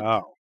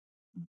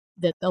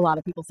that a lot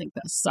of people think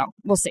this. So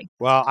we'll see.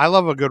 Well, I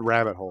love a good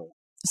rabbit hole.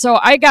 So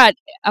I have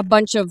a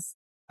bunch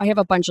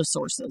of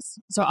sources.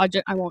 So I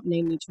won't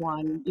name each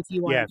one. If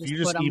you want, if you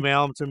just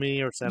email them to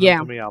me or send them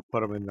to me, I'll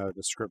put them in the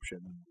description.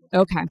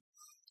 Okay.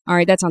 All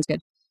right, that sounds good.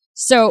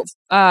 So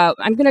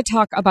I'm going to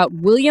talk about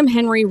William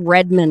Henry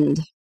Redmond.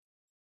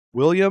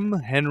 William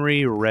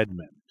Henry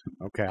Redmond.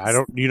 Okay,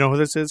 you know who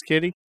this is,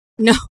 Kitty?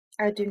 No.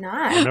 I do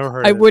not. I've never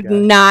heard I of this would guy.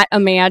 not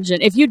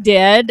imagine. If you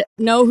did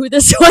know who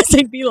this was,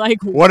 I'd be like,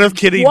 what if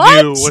Kitty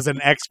knew, was an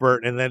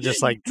expert, and then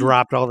just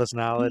dropped all this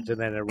knowledge and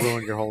then it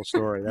ruined your whole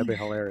story? That'd be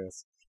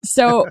hilarious.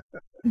 So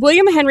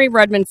William Henry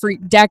Redmond for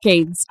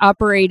decades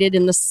operated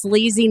in the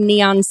sleazy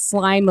neon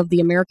slime of the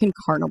American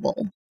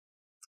carnival.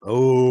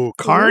 Oh,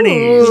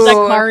 carnies.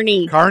 The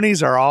carny.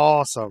 Carnies are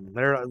awesome.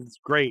 They're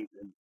great.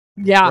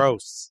 Yeah.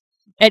 Gross.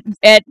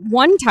 At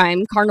one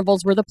time,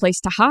 carnivals were the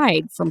place to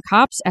hide from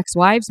cops,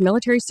 ex-wives,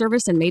 military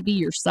service, and maybe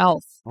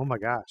yourself. Oh, my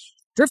gosh.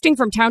 Drifting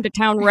from town to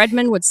town,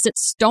 Redmond would sit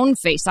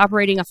stone-faced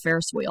operating a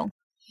Ferris wheel.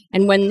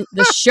 And when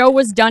the show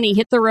was done, he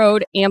hit the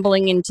road,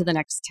 ambling into the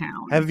next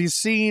town. Have you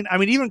seen,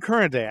 even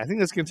current day, I think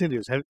this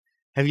continues.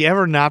 Have you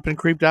ever not been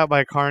creeped out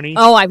by a carny?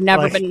 Oh, I've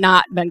never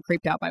been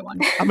creeped out by one.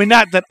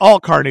 Not that all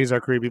carnies are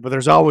creepy, but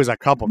there's always a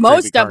couple.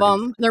 Most of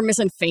them, they're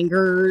missing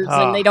fingers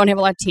and they don't have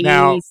a lot of teeth.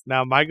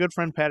 Now, my good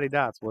friend Patty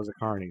Dots was a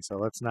carny, so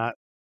let's not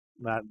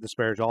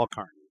disparage all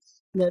carnies.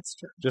 That's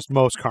true. Just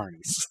most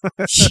carnies.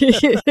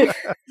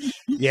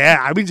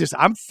 Yeah,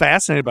 I'm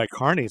fascinated by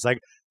carnies.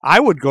 I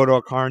would go to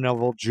a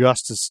carnival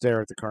just to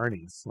stare at the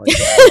carnies.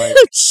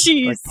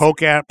 Jeez.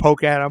 Poke at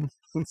them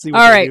and see what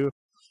all they right. do.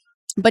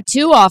 But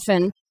too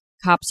often,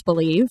 cops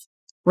believe,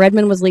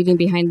 Redmond was leaving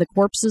behind the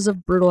corpses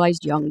of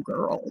brutalized young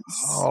girls.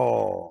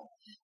 Oh,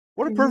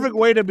 what a perfect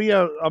way to be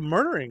a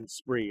murdering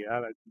spree,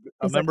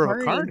 a member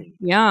of a carny.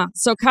 Yeah,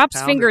 so cops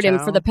fingered him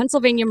for the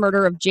Pennsylvania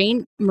murder of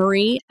Jane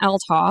Marie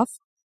Althoff,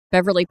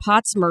 Beverly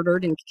Potts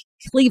murdered in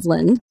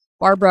Cleveland,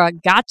 Barbara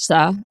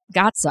Gatza,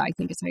 I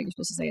think is how you're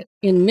supposed to say it,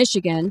 in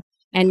Michigan,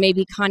 and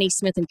maybe Connie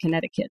Smith in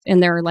Connecticut.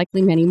 And there are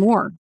likely many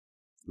more.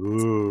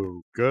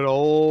 Ooh, good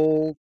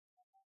old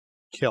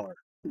killer.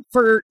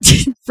 For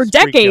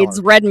decades,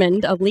 killer.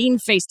 Redmond, a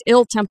lean-faced,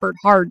 ill-tempered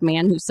hard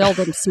man who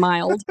seldom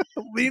smiled.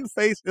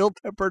 Lean-faced,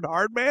 ill-tempered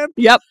hard man?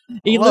 Yep.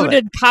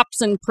 Eluded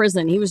cops in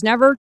prison. He was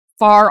never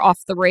far off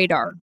the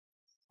radar.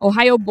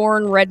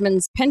 Ohio-born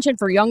Redmond's penchant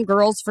for young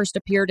girls first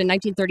appeared in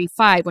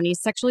 1935 when he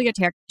sexually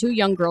attacked 2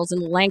 young girls in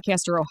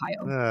Lancaster,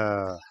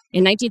 Ohio.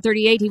 In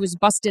 1938, he was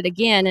busted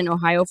again in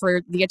Ohio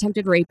for the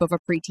attempted rape of a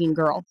preteen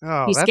girl.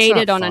 He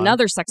skated on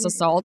another sex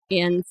assault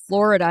in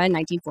Florida in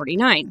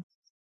 1949.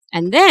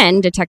 And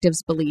then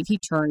detectives believe he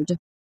turned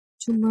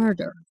to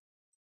murder.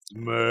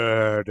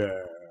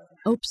 Murder.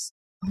 Oops.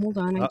 Hold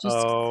on. I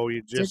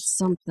you did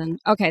something.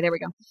 Okay, there we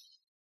go.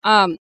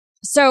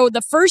 So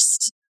the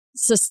first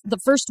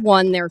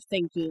one they're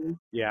thinking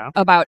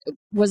about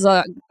was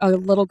a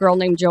little girl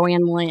named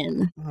Joanne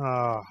Lynn.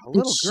 A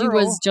little girl? She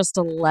was just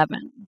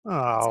 11.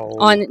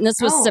 Oh. This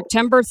was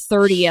September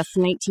 30th,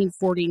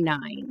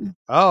 1949.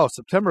 Oh,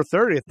 September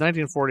 30th,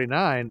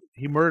 1949.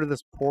 He murdered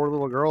this poor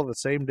little girl the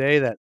same day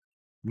that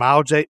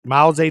Mao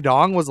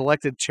Zedong was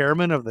elected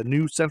chairman of the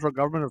new Central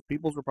Government of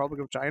People's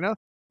Republic of China.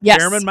 Yes.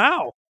 Chairman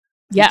Mao.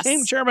 Yes.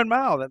 Became Chairman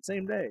Mao that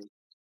same day.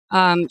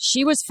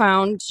 She was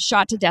found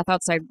shot to death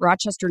outside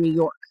Rochester, New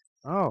York.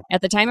 Oh.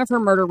 At the time of her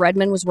murder,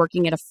 Redmond was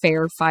working at a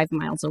fair 5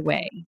 miles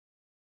away.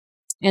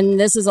 And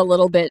this is a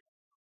little bit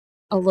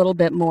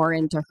more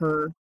into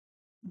her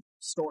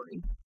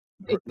story.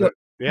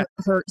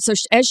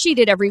 As she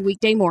did every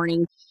weekday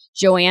morning,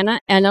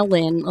 Joanna Anna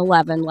Lynn,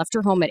 11, left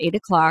her home at 8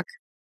 o'clock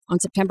on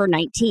September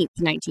 19th,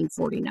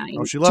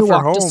 1949 she left to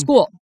walk her home to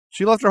school.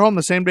 She left her home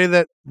the same day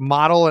that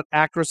model and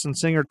actress and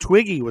singer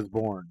Twiggy was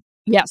born.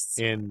 Yes.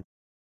 In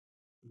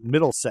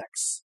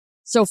Middlesex.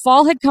 So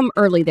fall had come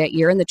early that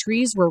year, and the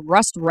trees were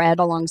rust red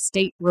along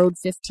State Road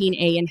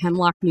 15A in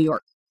Hemlock, New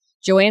York.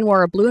 Joanne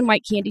wore a blue and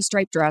white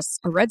candy-striped dress,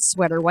 a red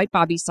sweater, white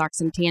bobby socks,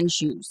 and tan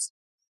shoes.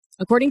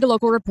 According to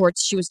local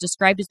reports, she was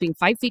described as being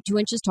 5 feet 2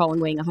 inches tall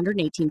and weighing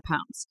 118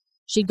 pounds.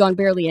 She'd gone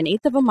barely an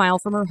eighth of a mile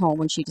from her home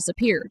when she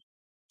disappeared.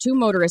 2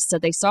 motorists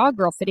said they saw a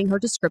girl fitting her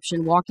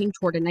description walking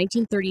toward a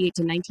 1938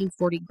 to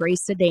 1940 gray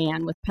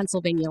sedan with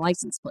Pennsylvania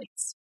license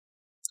plates.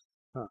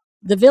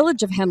 The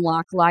village of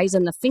Hemlock lies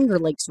in the Finger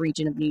Lakes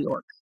region of New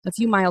York. A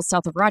few miles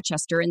south of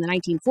Rochester, in the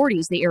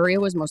 1940s, the area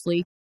was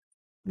mostly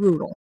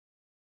rural.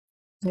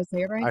 Did I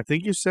say it right? I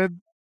think you said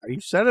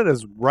it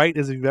as right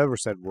as you've ever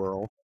said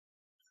rural.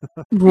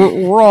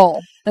 Rural.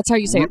 That's how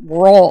you say it.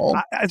 Rural.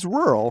 It's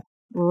rural.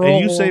 Rural.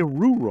 And you say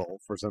rural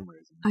for some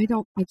reason. I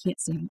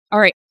can't say it. All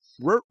right.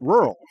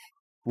 Rural.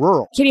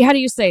 Kitty, how do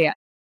you say it?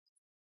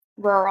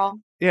 Rural.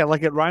 Yeah,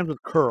 like it rhymes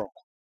with curl.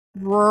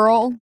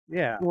 Rural.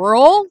 Yeah.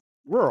 Rural?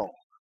 Rural.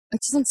 It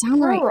doesn't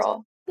sound right.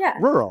 Rural. Yeah.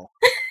 Rural.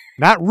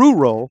 Not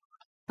rural.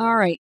 All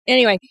right.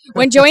 Anyway,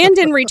 when Joanne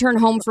didn't return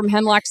home from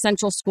Hemlock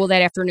Central School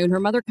that afternoon, her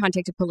mother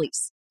contacted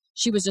police.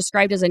 She was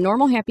described as a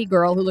normal, happy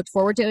girl who looked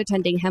forward to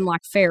attending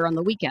Hemlock Fair on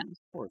the weekend.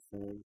 Poor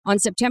thing. On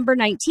September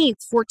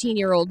 19th,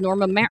 14-year-old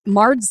Norma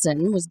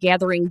Mardson was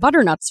gathering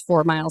butternuts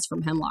 4 miles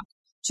from Hemlock.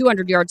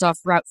 200 yards off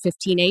Route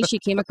 15A, she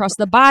came across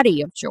the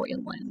body of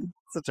Joanne Lynn.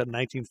 Such a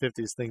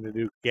 1950s thing to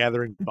do,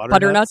 gathering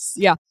Butternuts,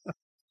 yeah.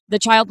 The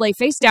child lay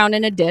face down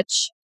in a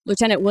ditch.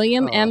 Lieutenant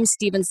William M.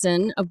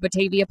 Stevenson of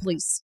Batavia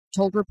Police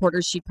told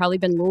reporters she'd probably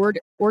been lured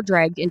or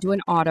dragged into an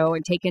auto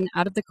and taken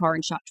out of the car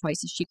and shot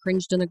twice as she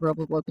cringed in the grove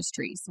of locust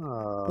trees.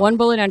 1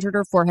 bullet entered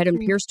her forehead and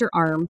pierced her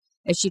arm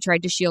as she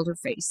tried to shield her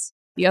face.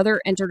 The other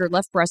entered her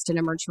left breast and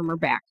emerged from her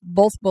back.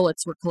 Both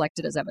bullets were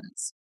collected as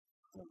evidence.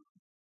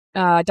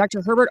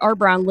 Dr. Herbert R.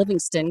 Brown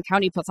Livingston,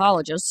 county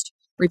pathologist,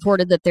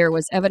 reported that there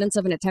was evidence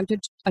of an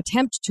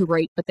attempt to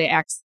rape, but the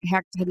act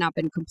had not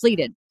been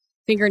completed.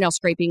 Fingernail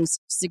scrapings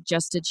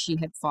suggested she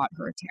had fought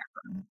her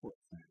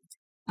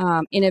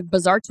attacker. In a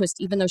bizarre twist,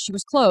 even though she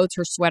was clothed,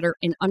 her sweater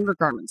and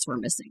undergarments were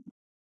missing.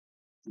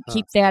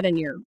 Keep that in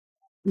your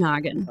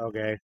noggin.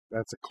 Okay,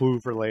 that's a clue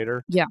for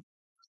later. Yeah.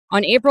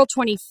 On April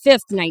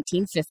 25th,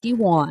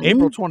 1951.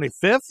 April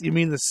 25th? You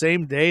mean the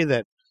same day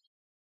that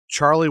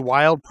Charlie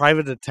Wilde,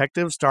 Private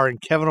Detective, starring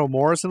Kevin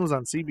O'Morrison, was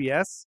on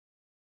CBS?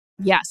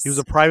 Yes. He was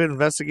a private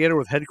investigator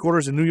with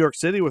headquarters in New York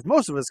City, with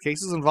most of his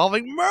cases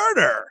involving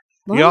murder.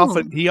 Wow.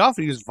 He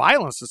often used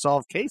violence to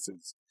solve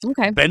cases.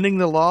 Okay. Bending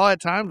the law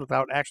at times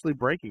without actually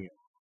breaking it.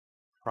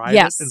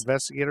 Private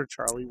investigator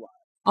Charlie Wilde.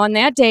 On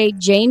that day,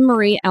 Jane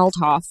Marie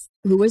Althoff,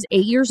 who was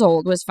 8 years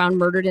old, was found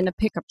murdered in a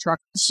pickup truck.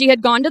 She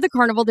had gone to the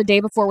carnival the day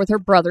before with her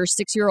brother,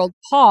 6-year-old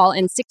Paul,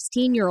 and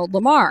 16-year-old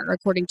Lamar,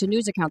 according to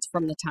news accounts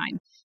from the time.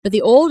 But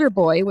the older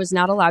boy was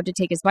not allowed to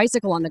take his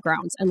bicycle on the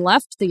grounds and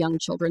left the young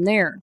children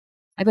there.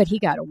 I bet he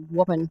got a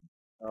whooping.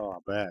 Oh, I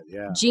bet,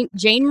 yeah.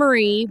 Jane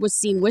Marie was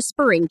seen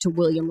whispering to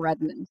William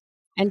Redmond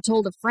and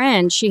told a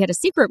friend she had a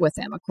secret with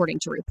him, according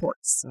to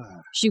reports.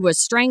 She was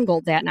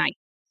strangled that night.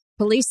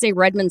 Police say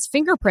Redmond's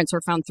fingerprints were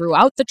found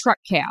throughout the truck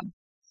cab.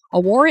 A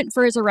warrant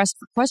for his arrest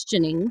for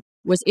questioning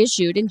was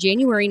issued in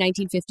January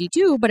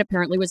 1952, but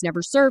apparently was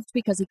never served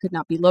because he could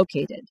not be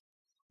located.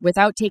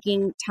 Without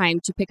taking time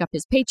to pick up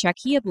his paycheck,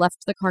 he had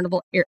left the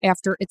carnival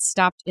after it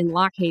stopped in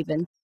Lock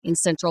Haven in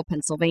central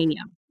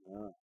Pennsylvania.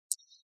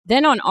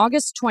 Then on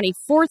August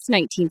 24th,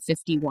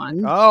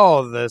 1951...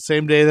 Oh, the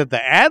same day that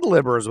the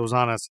Ad-Libbers was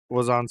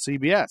on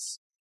CBS.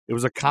 It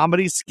was a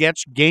comedy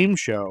sketch game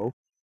show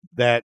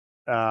that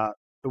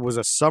it was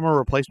a summer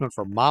replacement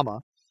for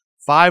Mama.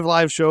 5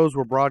 live shows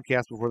were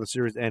broadcast before the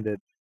series ended.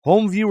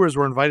 Home viewers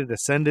were invited to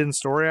send in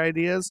story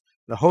ideas.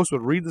 The host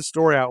would read the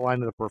story outline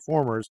to the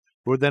performers,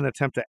 who would then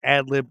attempt to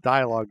ad-lib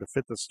dialogue to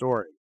fit the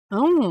story.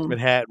 Oh, It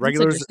had that's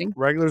interesting.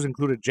 regulars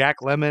included Jack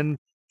Lemmon,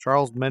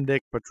 Charles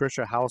Mendick,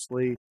 Patricia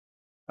Housley,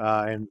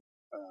 and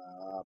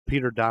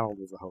Peter Donald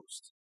was the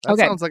host. That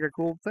Okay. sounds like a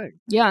cool thing.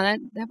 Yeah,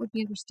 that would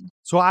be interesting.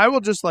 So I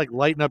will just like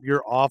lighten up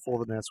your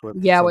awfulness with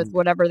With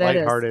whatever that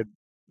is. lighthearted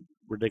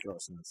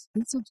ridiculousness.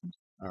 That sounds good.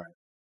 All right.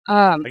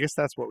 I guess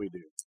that's what we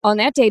do. On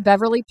that day,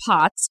 Beverly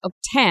Potts, of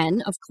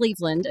 10, of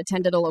Cleveland,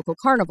 attended a local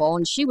carnival,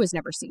 and she was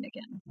never seen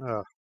again.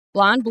 Ugh.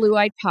 Blonde,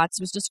 blue-eyed Potts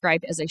was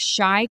described as a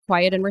shy,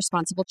 quiet, and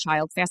responsible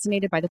child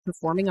fascinated by the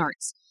performing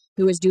arts,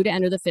 who was due to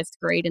enter the 5th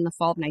grade in the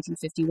fall of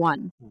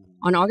 1951.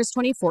 On August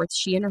 24th,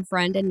 she and her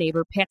friend and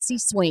neighbor, Patsy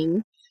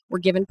Swing, were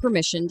given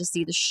permission to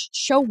see the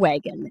Show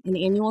Wagon, an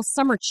annual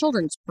summer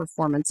children's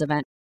performance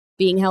event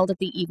being held at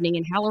the evening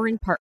in Halloran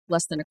Park,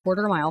 less than a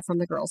quarter mile from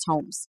the girls'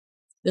 homes.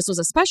 This was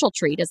a special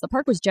treat, as the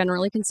park was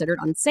generally considered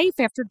unsafe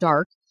after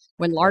dark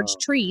when large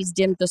trees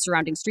dimmed the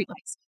surrounding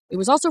streetlights. It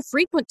was also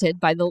frequented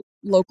by the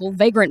local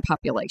vagrant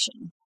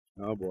population.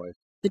 Oh, boy.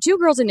 The two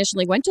girls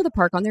initially went to the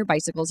park on their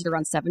bicycles at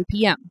around 7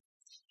 p.m.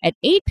 At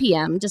 8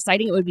 p.m.,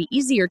 deciding it would be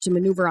easier to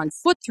maneuver on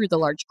foot through the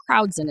large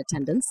crowds in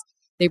attendance,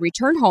 they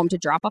returned home to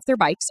drop off their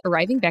bikes,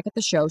 arriving back at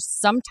the show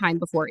sometime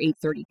before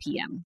 8:30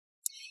 p.m.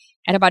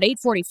 At about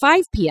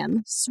 8:45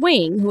 p.m.,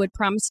 Swing, who had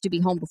promised to be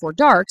home before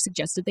dark,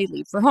 suggested they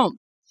leave for home.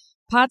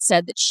 Potts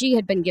said that she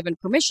had been given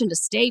permission to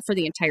stay for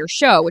the entire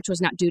show, which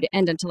was not due to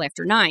end until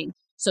after 9,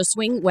 so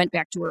Swing went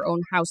back to her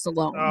own house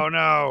alone. Oh,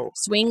 no.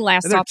 Swing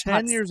last And saw they're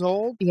 10 Potts. years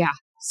old? Yeah.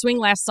 Swing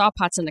last saw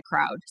Potts in the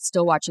crowd,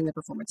 still watching the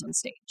performance on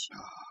stage.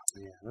 Oh,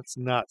 man, that's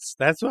nuts.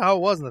 That's how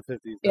it was in the 50s.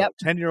 Though. Yep.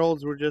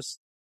 10-year-olds were just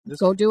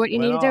go do what you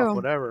need to do.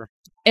 Whatever.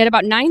 At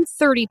about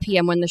 9:30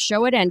 p.m., when the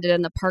show had ended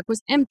and the park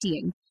was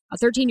emptying, a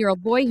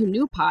 13-year-old boy who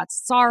knew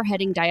Potts saw her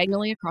heading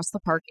diagonally across the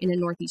park in a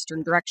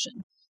northeastern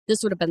direction.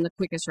 This would have been the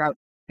quickest route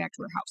back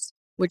to her house,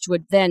 which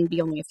would then be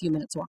only a few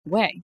minutes' walk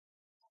away.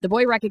 The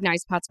boy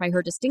recognized Potts by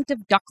her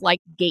distinctive duck-like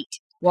gait,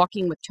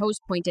 walking with toes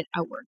pointed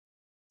outward.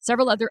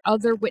 Several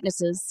other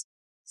witnesses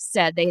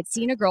said they had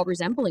seen a girl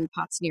resembling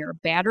Potts near a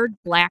battered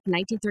black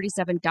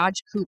 1937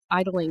 Dodge Coupe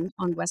idling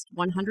on West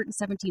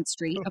 117th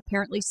Street,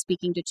 apparently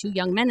speaking to two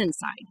young men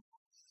inside.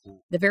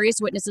 The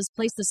various witnesses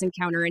placed this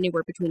encounter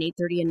anywhere between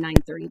 8:30 and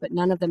 9:30, but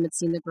none of them had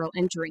seen the girl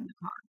entering the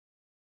car.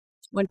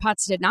 When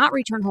Potts did not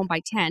return home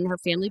by 10, her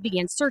family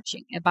began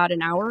searching. About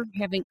an hour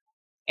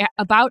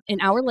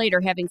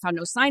later, having found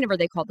no sign of her,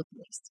 they called the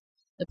police.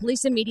 The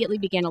police immediately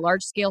began a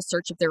large-scale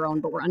search of their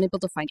own, but were unable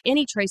to find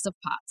any trace of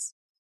Potts.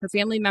 Her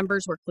family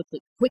members were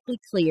quickly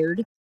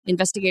cleared.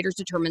 Investigators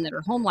determined that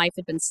her home life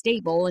had been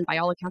stable and by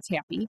all accounts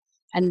happy,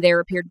 and there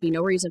appeared to be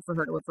no reason for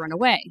her to have run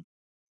away.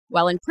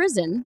 While in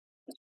prison,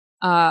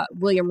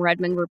 William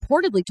Redmond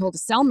reportedly told a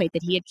cellmate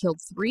that he had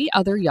killed 3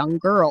 other young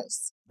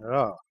girls.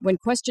 Oh. When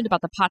questioned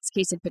about the Potts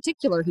case in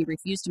particular, he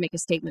refused to make a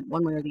statement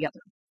one way or the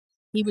other.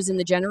 He was in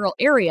the general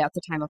area at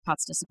the time of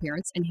Potts'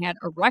 disappearance and had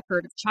a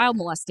record of child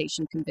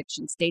molestation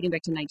convictions dating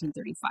back to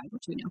 1935,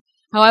 which we know.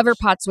 However,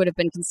 Potts would have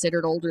been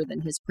considered older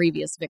than his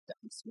previous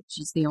victims, which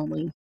is the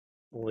only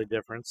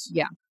difference.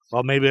 Yeah.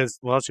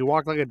 Well, she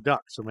walked like a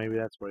duck, so maybe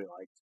that's what he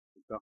liked.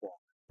 The duck walk.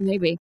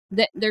 Maybe.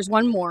 There's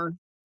one more.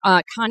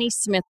 Connie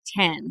Smith,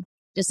 10,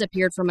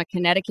 disappeared from a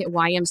Connecticut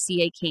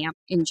YMCA camp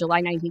in July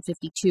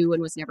 1952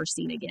 and was never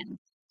seen again.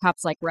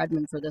 Cops like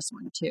Redmond for this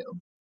one, too.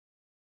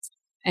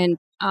 And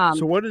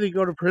so what did he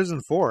go to prison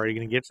for? Are you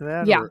going to get to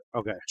that? Yeah.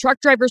 Okay. Truck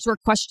drivers were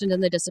questioned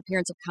in the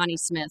disappearance of Connie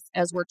Smith,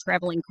 as were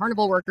traveling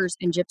carnival workers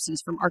and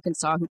gypsies from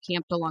Arkansas who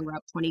camped along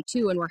Route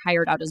 22 and were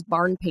hired out as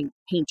barn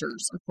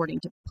painters, according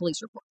to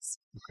police reports.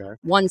 Okay.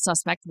 One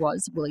suspect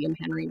was William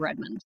Henry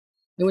Redmond.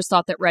 It was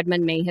thought that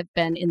Redmond may have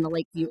been in the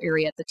Lakeview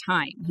area at the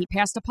time. He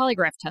passed a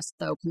polygraph test,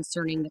 though,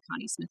 concerning the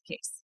Connie Smith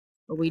case.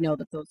 But we know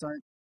that those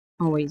aren't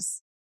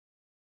always...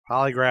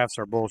 Polygraphs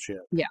are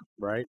bullshit. Yeah.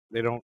 Right?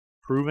 They don't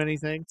prove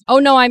anything? Oh,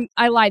 no, I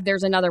lied.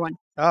 There's another one.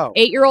 Oh.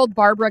 8-year-old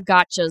Barbara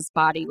Gotcha's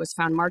body was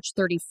found March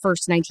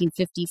 31st,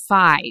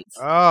 1955.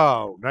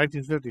 Oh, March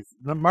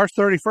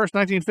 31st,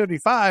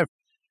 1955.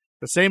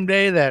 The same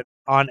day that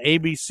on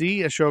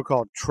ABC, a show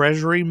called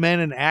Treasury Men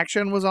in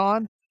Action was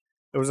on.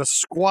 There was a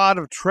squad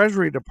of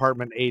Treasury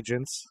Department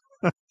agents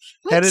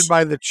headed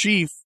by the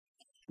chief.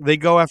 They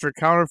go after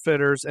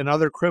counterfeiters and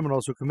other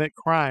criminals who commit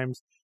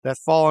crimes that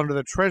fall under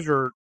the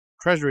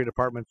Treasury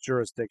Department's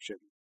jurisdiction.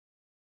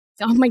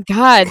 Oh my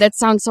God, that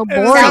sounds so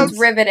boring. Sounds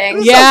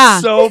riveting.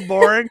 Yeah. So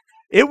boring.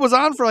 It was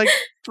on for like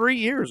 3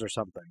 years or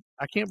something.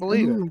 I can't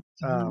believe it.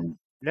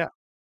 Yeah.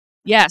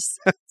 Yes.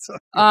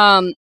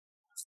 That's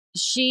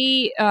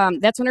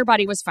when her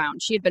body was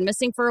found. She had been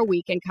missing for a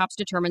week, and cops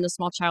determined the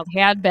small child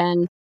had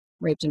been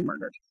raped and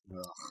murdered.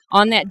 Ugh.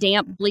 On that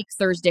damp, bleak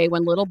Thursday,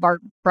 when little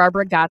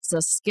Barbara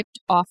Gotza skipped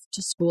off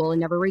to school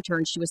and never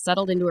returned, she was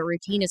settled into a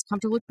routine as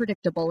comfortably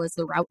predictable as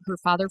the route her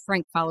father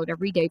Frank followed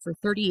every day for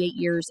 38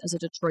 years as a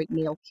Detroit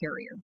mail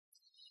carrier.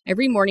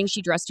 Every morning,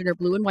 she dressed in her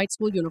blue and white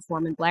school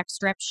uniform and black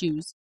strapped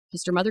shoes,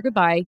 kissed her mother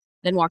goodbye,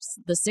 then walked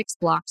the 6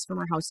 blocks from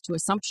her house to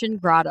Assumption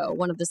Grotto,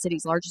 one of the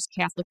city's largest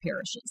Catholic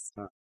parishes.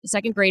 Huh. The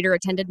second grader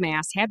attended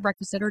Mass, had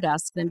breakfast at her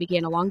desk, then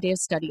began a long day of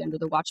study under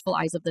the watchful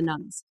eyes of the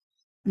nuns.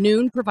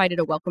 Noon provided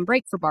a welcome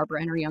break for Barbara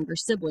and her younger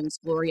siblings,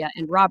 Gloria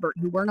and Robert,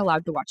 who weren't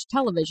allowed to watch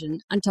television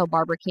until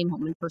Barbara came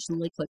home and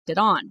personally clicked it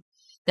on.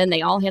 Then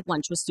they all had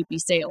lunch with Soupy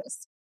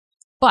Sales.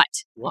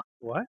 But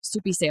What?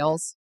 Soupy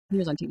Sales, he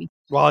was on TV.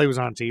 Well, he was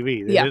on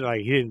TV. They Yeah. didn't,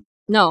 like, he didn't.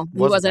 No, he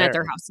wasn't at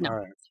there. their house. No. All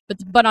right.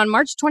 But on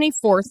March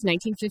 24th,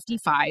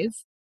 1955.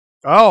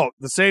 Oh,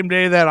 the same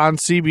day that on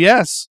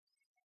CBS,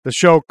 the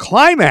show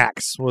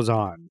Climax was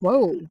on.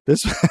 Whoa.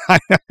 This I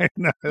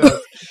know,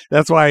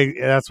 that's why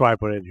I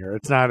put it in here.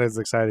 It's not as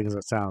exciting as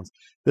it sounds.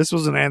 This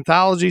was an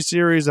anthology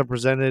series that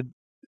presented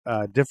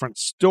a different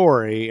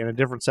story and a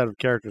different set of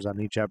characters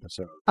on each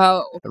episode.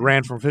 Oh. It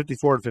ran from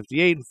 54 to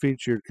 58 and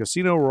featured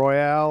Casino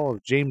Royale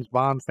of James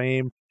Bond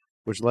fame,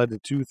 which led to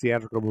 2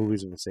 theatrical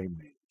movies of the same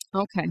name.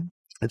 Okay.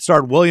 It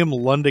starred William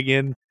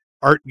Lundigan,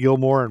 Art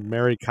Gilmore, and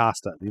Mary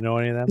Costa. Do you know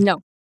any of them?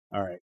 No.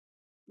 All right.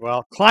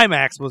 Well,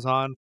 Climax was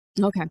on.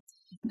 Okay.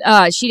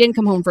 She didn't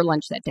come home for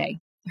lunch that day.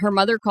 Her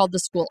mother called the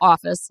school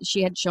office.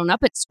 She hadn't shown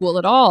up at school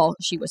at all,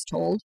 she was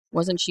told.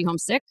 Wasn't she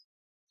homesick?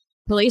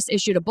 Police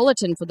issued a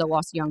bulletin for the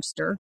lost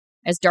youngster.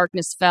 As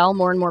darkness fell,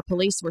 more and more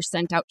police were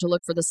sent out to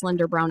look for the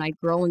slender brown-eyed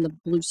girl in the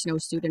blue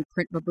snowsuit and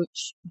print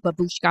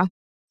babushka.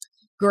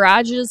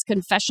 Garages,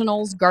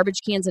 confessionals,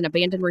 garbage cans, and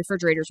abandoned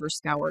refrigerators were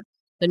scoured.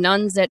 The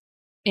nuns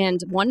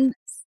and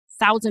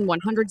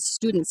 1,100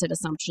 students at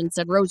Assumption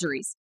said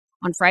rosaries.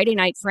 On Friday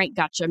night, Frank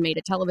Gotcha made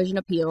a television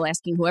appeal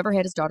asking whoever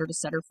had his daughter to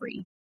set her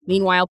free.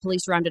 Meanwhile,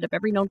 police rounded up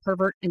every known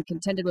pervert and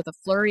contended with a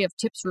flurry of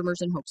tips, rumors,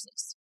 and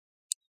hoaxes.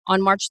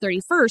 On March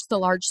 31st, the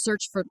large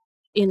search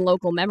in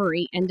local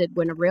memory ended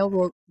when a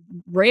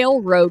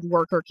railroad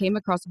worker came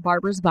across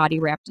Barbara's body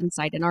wrapped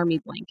inside an army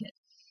blanket.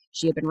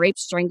 She had been raped,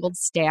 strangled,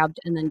 stabbed,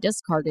 and then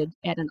discarded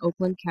at an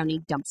Oakland County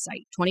dump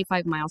site,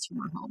 25 miles from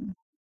her home.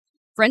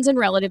 Friends and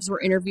relatives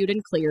were interviewed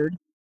and cleared.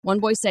 One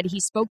boy said he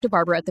spoke to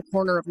Barbara at the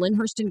corner of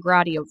Lyndhurst and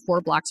Grotto,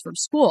 4 blocks from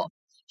school.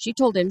 She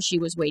told him she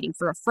was waiting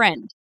for a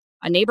friend.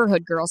 A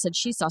neighborhood girl said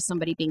she saw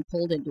somebody being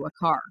pulled into a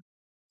car.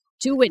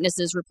 2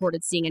 witnesses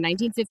reported seeing a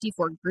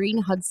 1954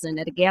 green Hudson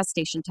at a gas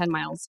station 10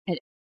 miles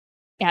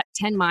at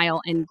 10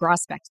 Mile and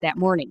Grospect that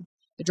morning.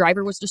 The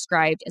driver was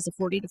described as a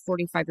 40 to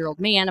 45-year-old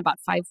man, about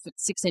 5 foot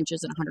 6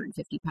 inches and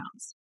 150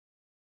 pounds.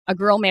 A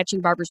girl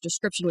matching Barbara's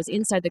description was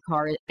inside the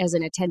car as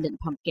an attendant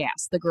pumped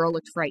gas. The girl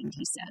looked frightened,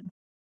 he said.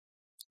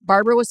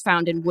 Barbara was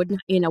found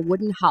in a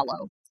wooden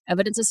hollow.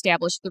 Evidence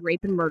established the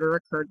rape and murder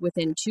occurred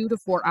within 2 to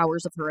 4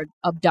 hours of her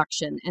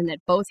abduction and that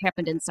both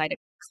happened inside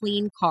a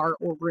clean car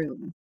or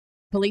room.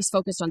 Police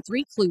focused on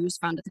 3 clues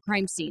found at the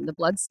crime scene: the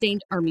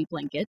blood-stained army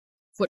blanket,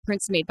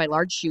 footprints made by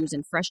large shoes,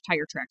 and fresh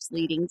tire tracks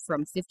leading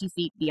from 50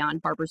 feet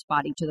beyond Barbara's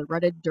body to the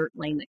rutted dirt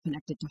lane that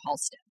connected to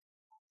Halstead.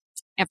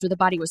 After the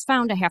body was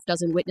found, a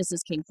half-dozen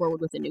witnesses came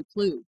forward with a new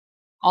clue.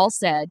 All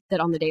said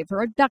that on the day of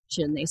her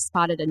abduction, they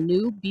spotted a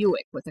new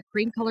Buick with a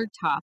cream-colored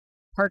top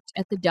parked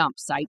at the dump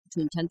site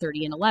between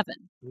 10:30 and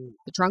 11.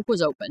 The trunk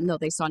was open, though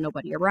they saw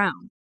nobody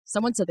around.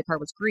 Someone said the car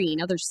was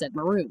green, others said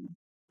maroon.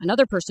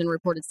 Another person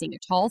reported seeing a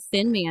tall,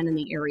 thin man in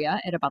the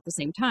area at about the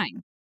same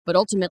time. But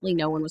ultimately,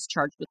 no one was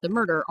charged with the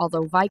murder,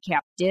 although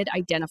VICAP did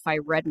identify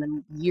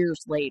Redmond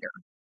years later.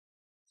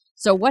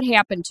 So what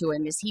happened to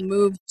him is he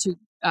moved to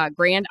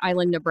Grand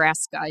Island,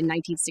 Nebraska in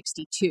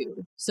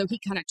 1962. So he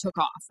kind of took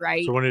off,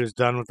 right? So when he was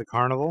done with the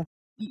carnival?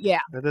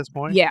 Yeah. At this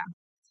point? Yeah.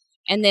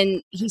 And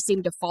then he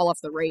seemed to fall off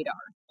the radar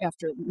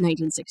after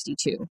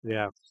 1962.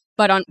 Yeah.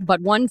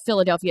 But one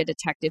Philadelphia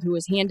detective who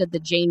was handed the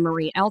Jane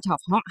Marie Althoff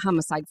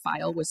homicide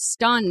file was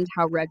stunned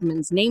how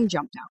Redmond's name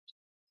jumped out.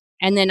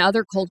 And then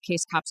other cold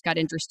case cops got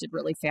interested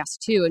really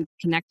fast, too, in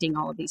connecting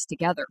all of these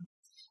together.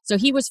 So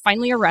he was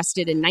finally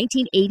arrested in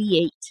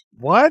 1988.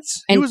 What?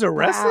 He And- was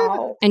arrested?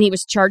 Wow. And he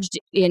was charged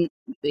in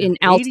the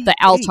 88?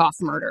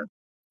 Althoff murder.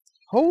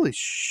 Holy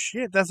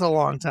shit, that's a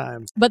long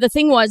time. But the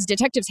thing was,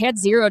 detectives had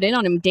zeroed in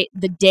on him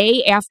the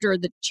day after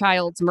the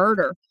child's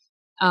murder.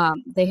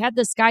 They had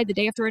this guy the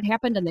day after it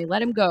happened, and they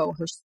let him go.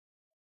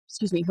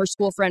 Her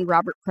school friend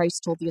Robert Price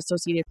told the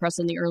Associated Press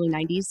in the early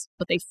 90s,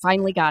 but they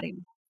finally got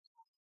him.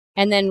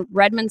 And then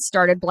Redmond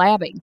started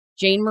blabbing.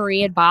 Jane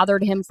Marie had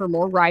bothered him for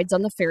more rides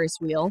on the Ferris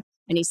wheel,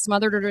 and he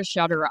smothered her to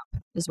shut her up,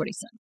 is what he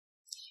said.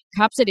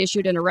 Cops had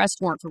issued an arrest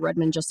warrant for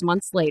Redmond just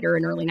months later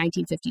in early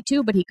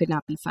 1952, but he could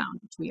not be found,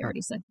 which we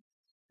already said.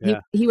 Yeah.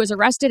 He was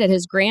arrested at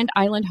his Grand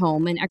Island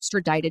home and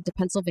extradited to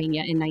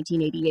Pennsylvania in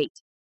 1988.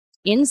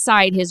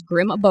 Inside his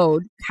grim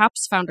abode,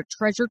 cops found a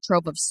treasure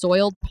trove of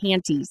soiled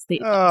panties, the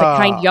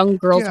kind young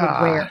girls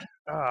would wear.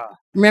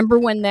 Remember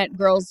when that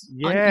girl's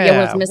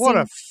was missing? What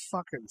a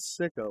fucking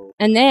sicko.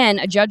 And then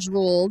a judge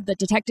ruled that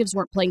detectives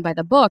weren't playing by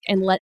the book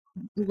and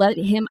let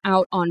him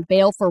out on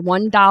bail for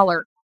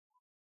 $1.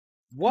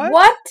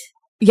 What?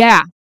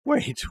 Yeah.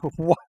 Wait,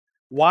 what?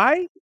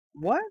 Why?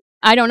 What?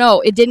 I don't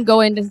know. It didn't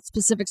go into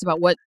specifics about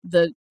what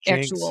the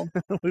Jinx. actual.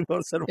 We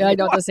both said Yeah, I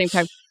know at what? the same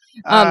time.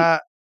 Uh,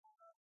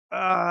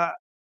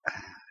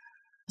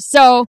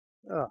 So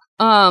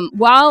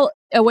While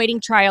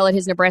awaiting trial at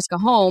his Nebraska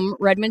home,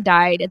 Redmond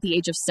died at the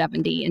age of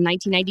 70 in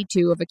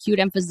 1992 of acute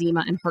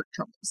emphysema and heart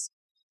troubles.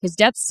 His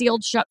death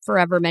sealed shut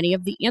forever many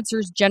of the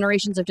answers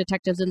generations of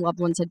detectives and loved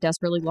ones had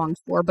desperately longed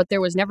for, but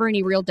there was never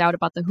any real doubt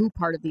about the who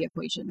part of the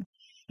equation.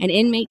 An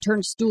inmate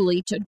turned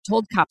stoolie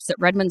told cops that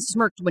Redmond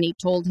smirked when he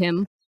told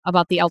him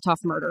about the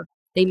Eltoff murder.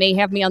 They may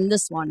have me on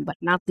this one, but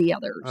not the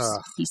others,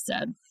 he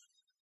said.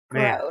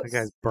 Man, Gross. that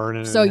guy's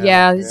burning. So, in hell.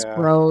 yeah, it's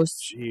gross.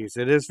 Jeez,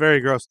 it is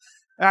very gross.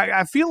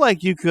 I feel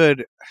like you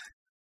could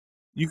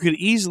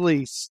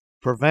easily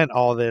prevent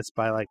all this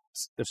by, like,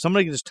 if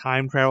somebody could just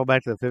time travel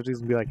back to the 50s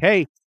and be like,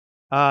 hey,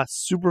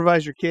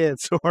 supervise your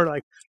kids, or,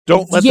 like,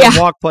 don't let them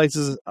walk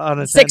places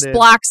unattended. 6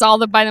 blocks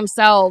all by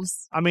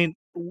themselves. I mean,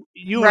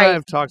 you and I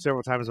have talked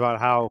several times about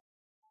how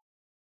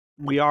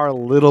we are a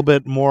little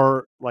bit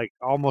more, like,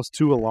 almost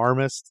too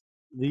alarmist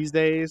these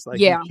days. Like,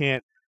 you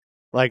can't,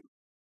 like,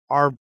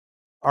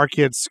 our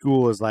kids'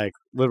 school is, like,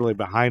 literally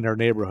behind our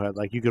neighborhood.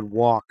 Like, you could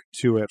walk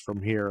to it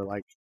from here.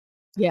 Like,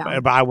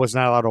 but I was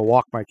not allowed to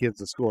walk my kids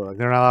to school. Like,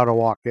 they're not allowed to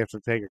walk. They have to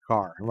take a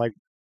car. I'm like,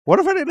 what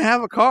if I didn't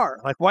have a car?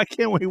 Like, why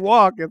can't we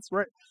walk? It's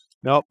right.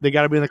 Nope, they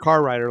got to be in the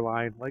car rider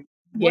line. Like,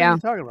 what are you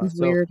talking about? It's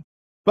weird.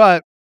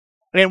 But,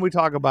 and we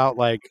talk about,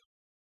 like,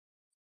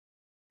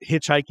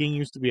 hitchhiking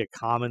used to be a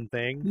common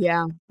thing.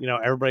 Yeah. You know,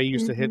 everybody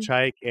used to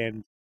hitchhike,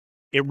 and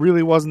it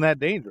really wasn't that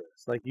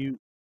dangerous. Like,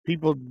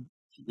 people...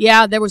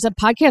 Yeah, there was a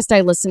podcast I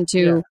listened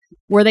to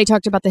where they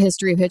talked about the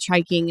history of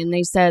hitchhiking, and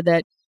they said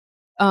that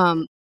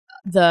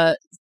the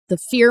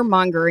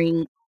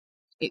fear-mongering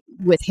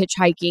with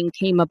hitchhiking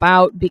came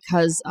about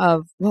because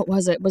of, what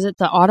was it? Was it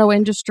the auto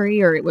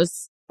industry, or it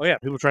was... Oh, yeah,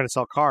 people trying to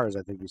sell cars,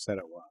 I think you said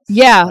it was.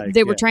 Yeah, like,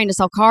 they were trying to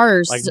sell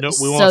cars. Like, no,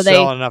 we won't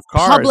sell enough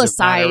cars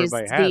publicized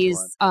these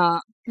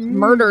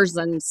murders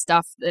and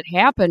stuff that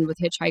happened with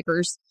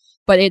hitchhikers,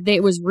 but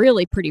it was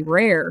really pretty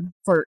rare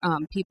for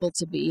people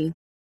to be...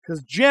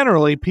 Because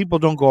generally, people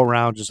don't go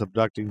around just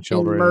abducting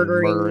children and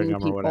murdering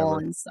them or whatever.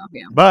 And stuff,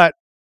 But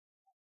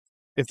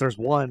if there's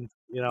one,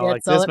 you know,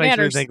 like, this makes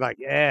me think, like,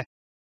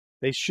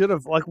 they should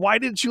have. Like, why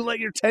didn't you let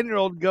your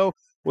 10-year-old go?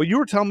 Well, you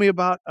were telling me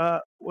about,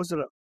 was it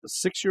a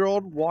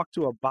 6-year-old walk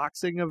to a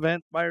boxing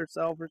event by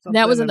herself or something?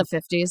 That was in the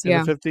 50s,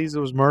 In the 50s, it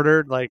was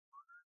murdered. Like,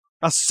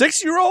 a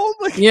 6-year-old?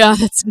 Like, yeah,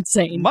 that's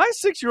insane. My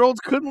 6-year-olds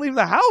couldn't leave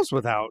the house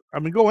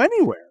go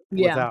anywhere.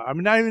 Yeah.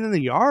 Not even in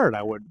the yard,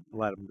 I wouldn't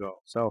let them go.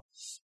 So,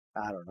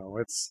 I don't know.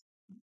 It's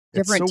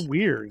so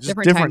weird. Just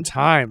different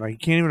time. Like, you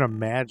can't even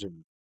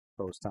imagine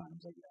those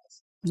times, I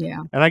guess.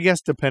 Yeah. And I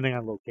guess depending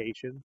on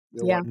location,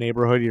 what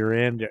neighborhood you're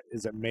in,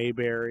 is it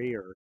Mayberry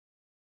or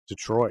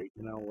Detroit,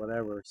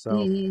 whatever.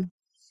 So,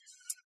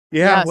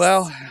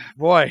 well,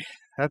 boy,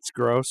 that's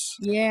gross.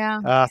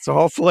 Yeah. So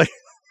hopefully,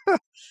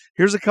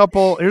 here's a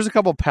couple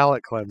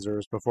palate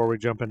cleansers before we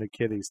jump into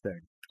Kitty's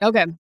thing.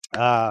 Okay.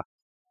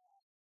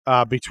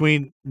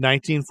 Between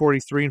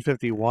 1943 and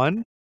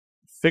 51,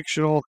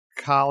 fictional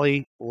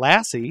collie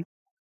Lassie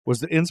was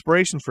the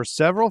inspiration for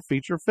several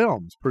feature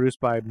films produced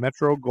by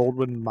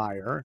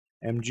Metro-Goldwyn-Mayer,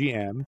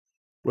 MGM.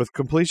 With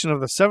completion of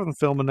the 7th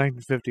film in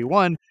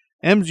 1951,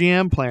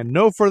 MGM planned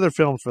no further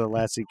films for the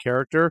Lassie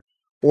character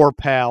or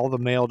Pal, the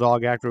male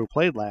dog actor who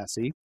played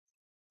Lassie.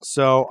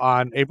 So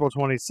on April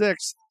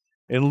 26th,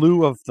 in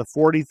lieu of the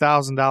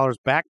 $40,000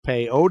 back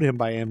pay owed him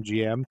by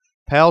MGM,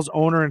 Pal's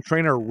owner and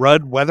trainer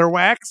Rudd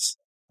Weatherwax,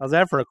 how's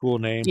that for a cool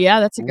name? Yeah,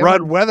 that's a good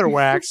Rudd one.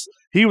 Weatherwax.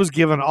 He was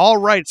given all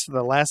rights to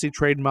the Lassie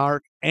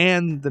trademark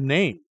and the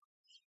name.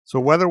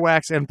 So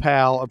Weatherwax and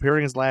Pal,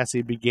 appearing as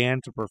Lassie, began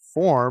to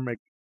perform at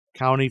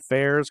county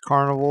fairs,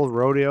 carnivals,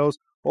 rodeos,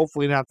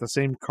 hopefully not the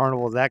same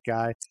carnival as that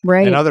guy,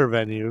 and other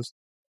venues.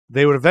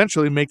 They would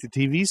eventually make the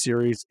TV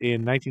series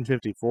in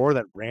 1954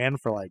 that ran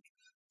for like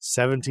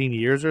 17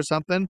 years or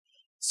something.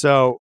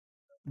 So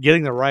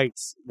getting the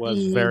rights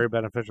was very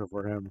beneficial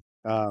for him.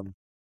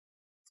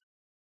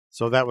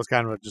 So that was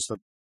kind of just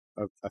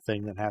a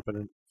thing that happened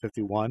in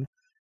 51.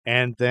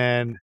 And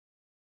then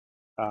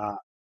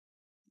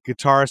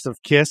guitarist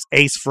of Kiss,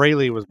 Ace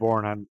Frehley, was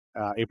born on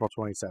April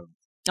 27th.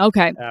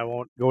 Okay. I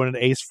won't go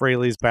into Ace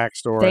Frehley's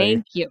backstory.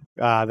 Thank you.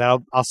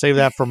 I'll save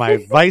that for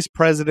my vice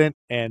president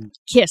and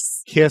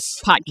Kiss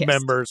podcast.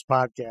 members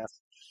podcast.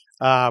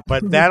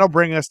 But that'll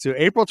bring us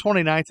to April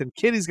 29th, and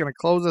Kitty's going to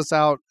close us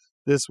out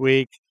this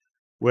week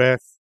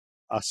with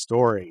a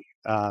story.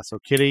 So,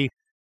 Kitty,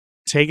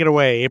 take it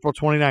away. April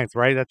 29th,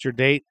 right? That's your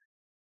date?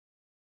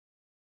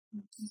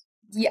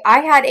 Yeah, I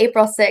had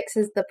April 6th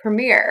as the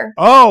premiere.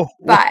 Oh,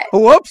 but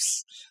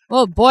whoops.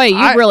 Oh, boy,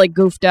 you really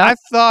goofed up. I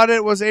thought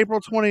it was April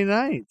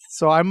 29th,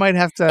 so I might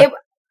have to...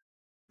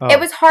 It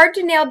was hard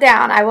to nail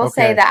down, I will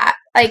say that.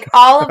 Like,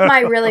 all of my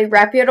really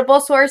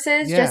reputable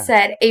sources just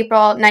said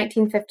April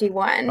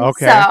 1951.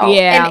 Okay. So,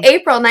 in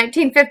April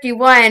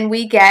 1951,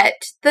 we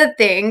get The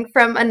Thing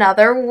from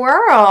Another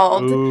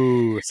World.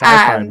 Ooh,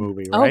 sci-fi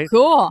movie, right? Oh,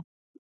 cool.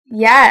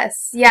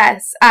 Yes.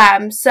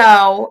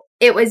 So,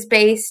 it was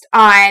based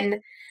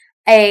on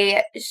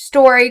a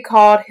story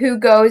called Who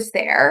Goes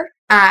There,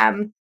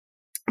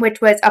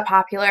 which was a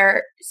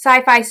popular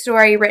sci-fi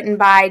story written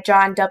by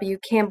John W.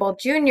 Campbell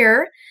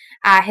Jr.,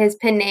 His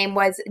pen name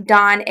was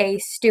Don A.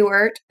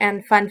 Stewart,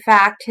 and fun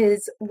fact,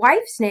 his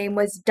wife's name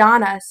was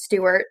Donna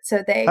Stewart,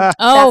 so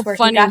that's where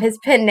he got his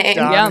pen name.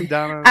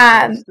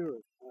 Donna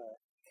Stewart.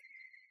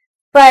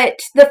 But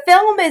the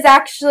film is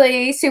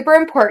actually super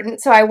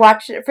important, so I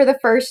watched it for the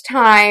first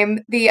time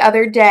the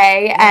other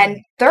day and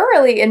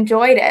thoroughly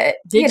enjoyed it.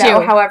 Did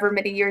you? However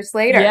many years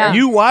later. Yeah.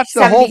 You watched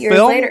the whole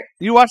film? Later.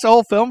 You watched the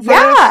whole film for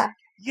this?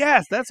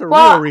 Yes, that's a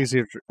real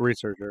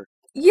researcher.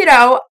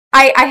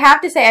 I have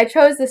to say I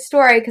chose this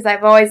story because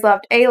I've always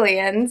loved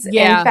aliens.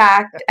 Yeah. In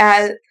fact,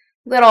 as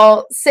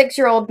little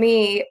 6-year-old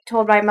me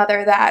told my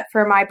mother that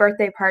for my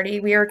birthday party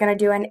we were going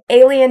to do an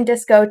Alien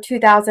Disco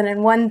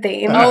 2001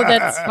 theme. Oh,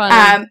 that's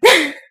funny.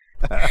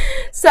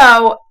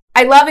 So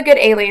I love a good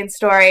alien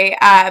story.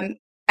 And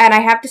I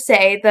have to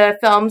say the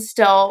film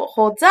still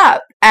holds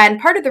up. And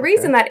part of the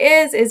reason that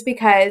is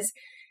because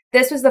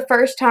this was the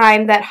first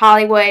time that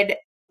Hollywood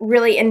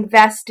really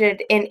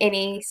invested in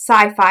any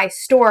sci-fi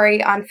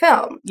story on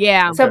film.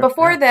 Yeah. So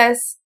before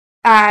this,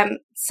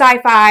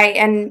 sci-fi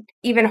and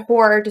even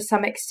horror to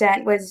some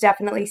extent was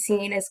definitely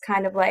seen as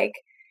kind of like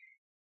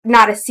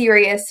not a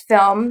serious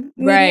film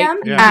medium.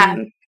 Right. Yeah.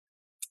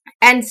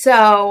 And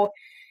so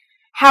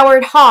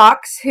Howard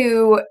Hawks,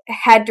 who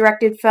had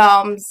directed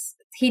films,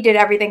 he did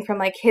everything from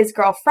like His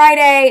Girl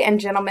Friday and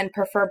Gentlemen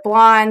Prefer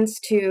Blondes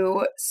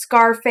to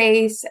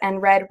Scarface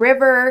and Red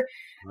River.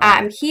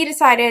 He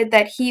decided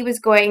that he was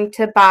going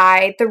to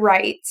buy the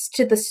rights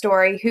to the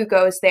story Who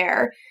Goes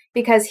There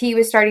because he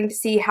was starting to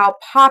see how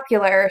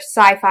popular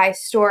sci-fi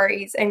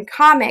stories and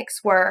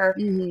comics were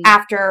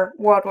after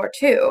World War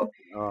II.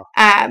 Oh.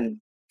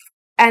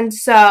 And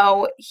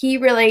so he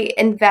really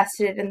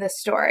invested in this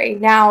story.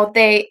 Now,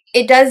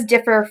 it does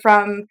differ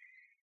from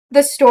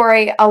the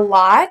story a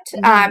lot.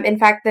 In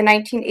fact, the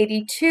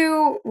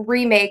 1982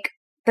 remake,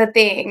 The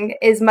Thing,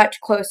 is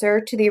much closer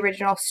to the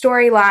original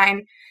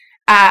storyline.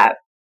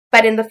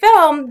 But in the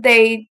film,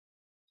 they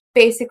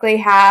basically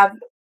have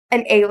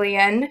an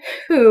alien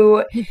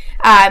who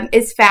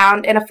is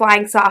found in a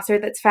flying saucer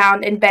that's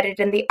found embedded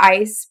in the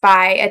ice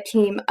by a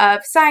team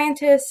of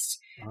scientists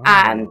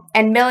and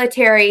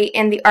military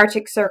in the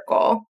Arctic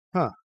Circle.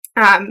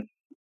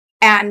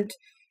 And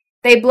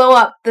they blow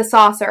up the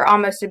saucer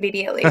almost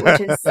immediately, which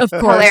is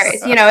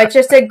hilarious. It's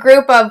just a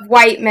group of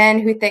white men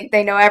who think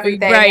they know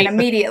everything and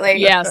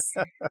immediately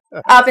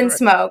up in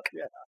smoke.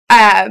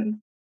 Yeah.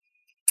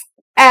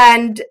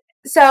 And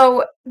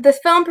so the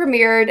film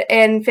premiered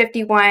in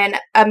 1951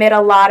 amid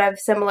a lot of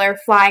similar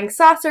flying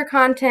saucer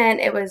content.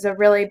 It was a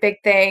really big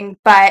thing,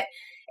 but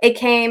it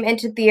came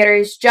into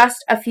theaters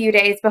just a few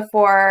days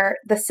before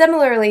the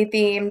similarly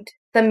themed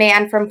The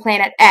Man from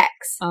Planet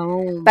X.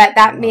 But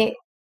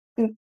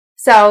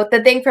so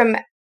The Thing from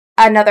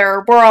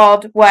Another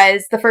World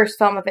was the first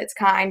film of its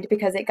kind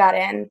because it got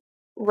in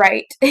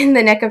right in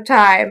the nick of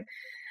time.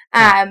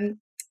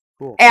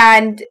 Cool.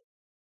 And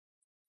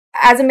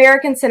as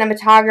American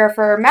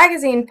Cinematographer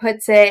magazine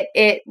puts it,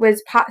 it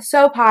was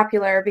so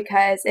popular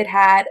because it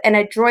had an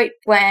adroit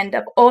blend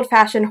of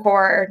old-fashioned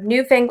horror,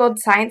 newfangled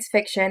science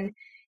fiction,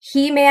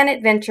 He-Man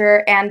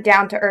adventure, and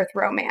down-to-earth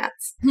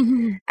romance.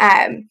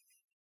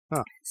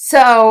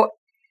 So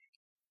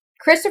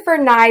Christopher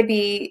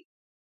Nyby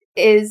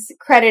is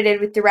credited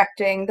with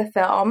directing the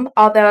film,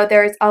 although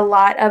there's a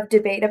lot of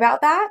debate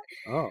about that.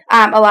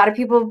 A lot of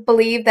people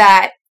believe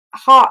that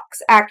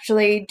Hawks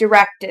actually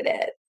directed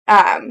it.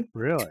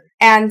 Really?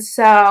 And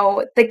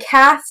so the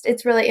cast,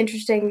 it's really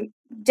interesting.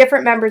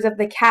 Different members of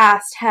the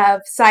cast have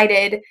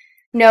cited,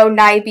 no,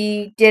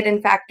 Nyby did in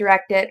fact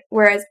direct it,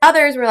 whereas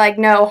others were like,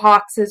 no,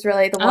 Hawks is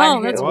really the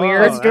one who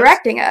was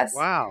directing us.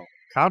 Wow.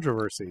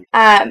 Controversy.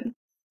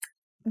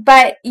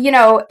 But,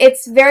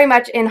 it's very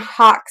much in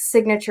Hawks'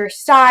 signature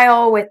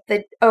style with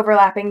the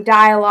overlapping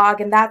dialogue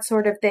and that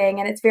sort of thing,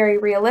 and it's very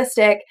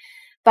realistic.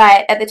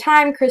 But at the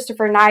time,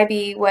 Christopher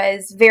Nyby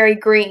was very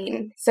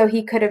green, so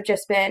he could have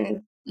just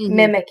been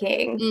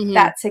mimicking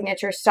that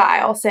signature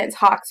style since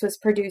Hawks was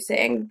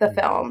producing the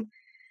film.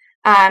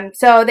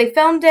 So they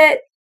filmed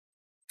it,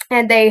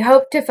 and they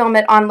hoped to film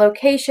it on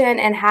location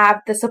and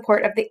have the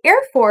support of the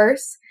Air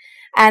Force.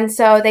 And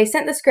so they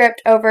sent the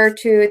script over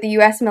to the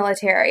U.S.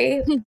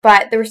 military,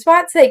 but the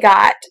response they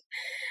got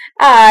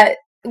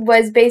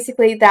was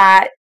basically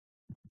that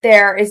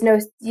there is no,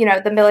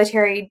 the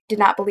military did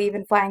not believe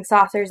in flying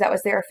saucers. That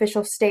was their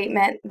official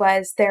statement,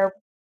 was there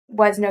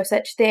was no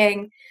such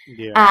thing.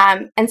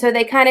 Yeah. And so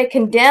they kind of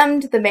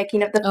condemned the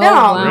making of the film.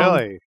 Wow.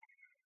 Really?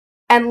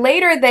 And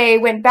later they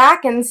went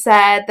back and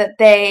said that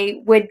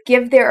they would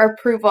give their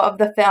approval of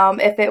the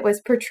film if it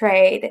was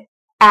portrayed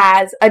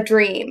as a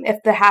dream, if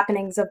the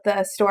happenings of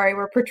the story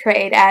were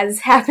portrayed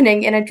as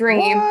happening in a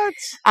dream. What?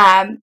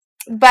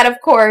 But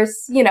of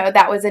course,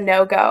 that was a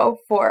no-go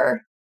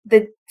for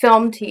the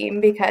film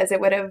team because it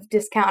would have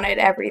discounted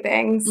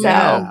everything. So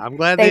I'm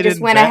glad they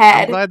just went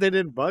ahead. I'm glad they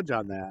didn't budge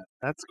on that.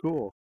 That's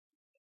cool.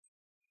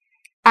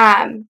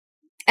 And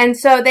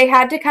so they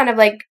had to kind of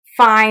like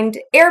find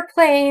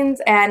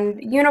airplanes and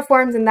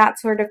uniforms and that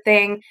sort of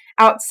thing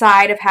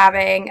outside of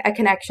having a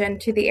connection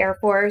to the Air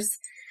Force.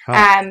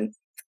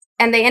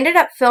 and they ended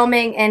up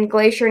filming in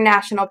Glacier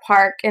National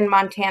Park in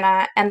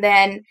Montana, and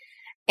then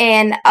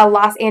in a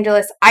Los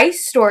Angeles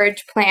ice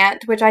storage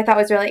plant, which I thought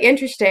was really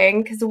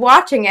interesting because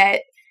watching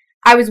it,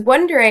 I was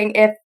wondering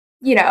if,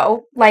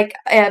 like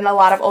in a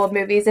lot of old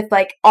movies, if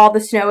like all the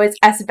snow is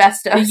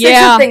asbestos or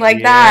something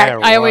like that.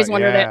 I always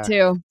wondered that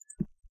too.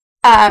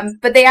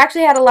 But they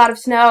actually had a lot of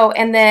snow,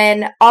 and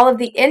then all of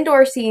the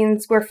indoor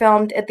scenes were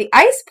filmed at the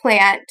ice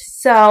plant.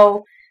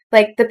 So,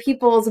 like the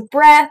people's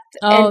breath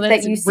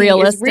that you see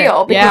is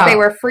real because they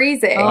were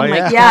freezing. Oh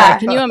my God!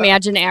 Can you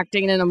imagine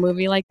acting in a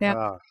movie like that?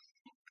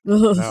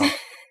 No.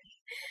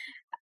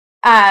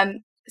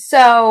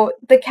 So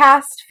the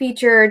cast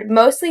featured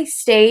mostly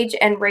stage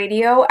and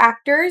radio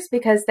actors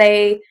because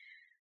the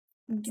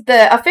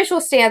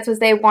official stance was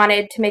they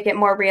wanted to make it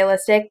more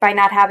realistic by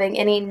not having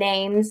any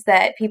names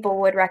that people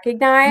would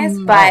recognize.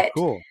 But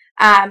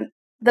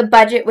the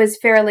budget was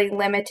fairly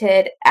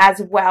limited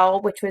as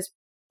well, which was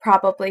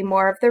probably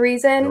more of the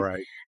reason.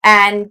 Right.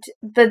 And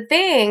the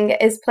Thing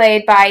is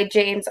played by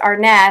James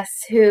Arness,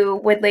 who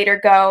would later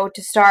go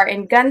to star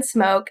in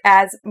Gunsmoke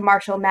as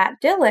Marshal Matt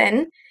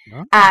Dillon.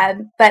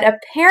 But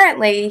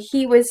apparently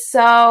he was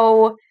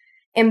so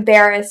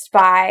embarrassed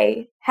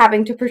by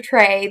having to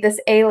portray this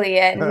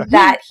alien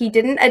that he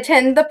didn't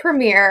attend the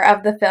premiere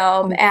of the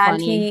film,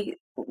 and he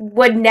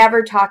would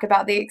never talk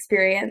about the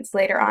experience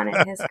later on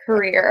in his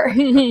career.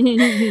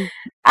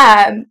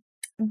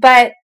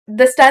 But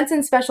the stunts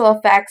and special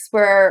effects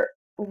were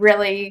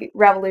really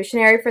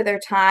revolutionary for their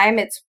time.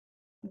 It's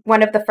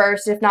one of the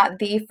first, if not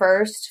the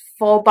first,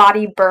 full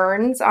body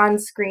burns on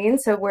screen.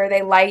 So where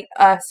they light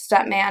a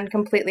stuntman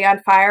completely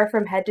on fire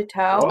from head to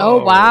toe.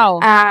 Oh, wow.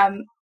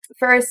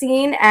 For a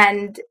scene,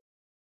 and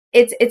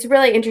it's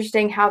really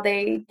interesting how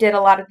they did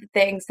a lot of the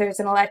things. There's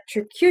an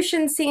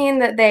electrocution scene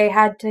that they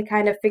had to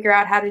kind of figure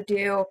out how to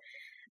do.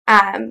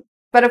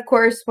 But of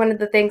course, one of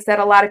the things that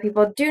a lot of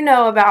people do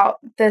know about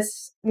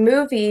this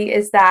movie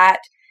is that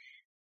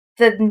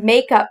the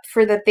makeup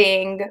for The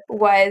Thing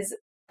was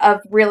a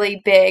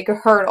really big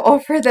hurdle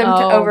for them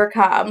to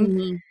overcome.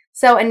 Mm-hmm.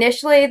 So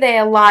initially they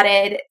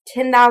allotted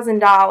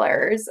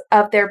 $10,000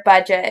 of their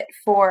budget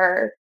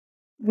for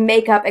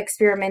makeup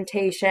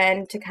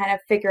experimentation to kind of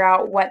figure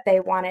out what they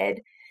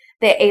wanted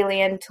the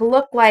alien to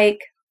look like.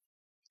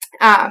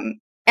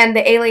 And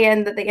the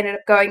alien that they ended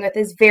up going with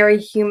is very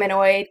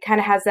humanoid, kind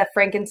of has that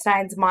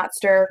Frankenstein's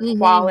monster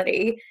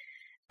quality,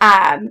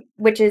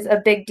 which is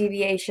a big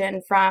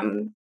deviation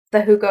from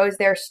the Who Goes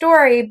There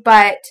story,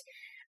 but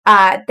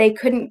they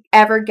couldn't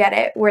ever get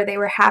it where they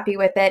were happy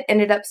with it,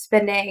 ended up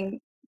spending,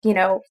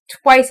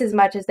 twice as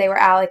much as they were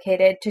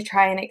allocated to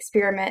try and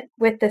experiment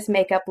with this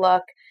makeup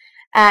look.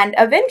 And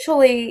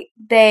eventually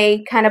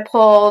they kind of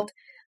pulled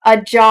a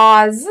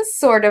Jaws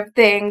sort of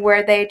thing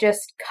where they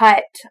just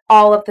cut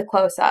all of the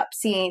close-up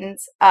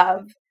scenes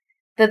of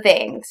The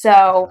Thing.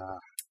 So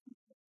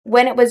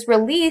when it was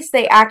released,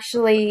 they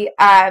actually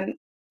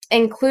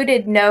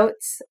included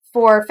notes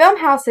for film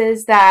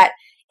houses that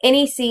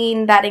any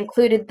scene that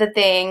included The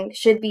Thing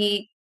should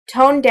be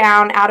toned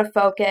down, out of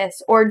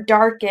focus, or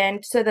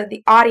darkened so that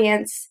the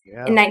audience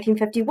in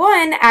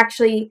 1951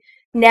 actually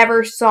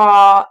never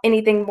saw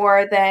anything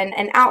more than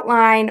an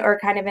outline or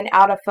kind of an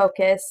out of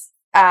focus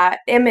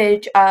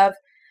image of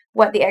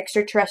what the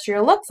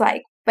extraterrestrial looks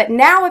like. But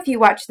now if you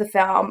watch the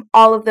film,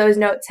 all of those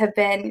notes have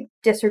been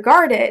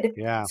disregarded.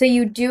 Yeah. So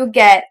you do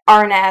get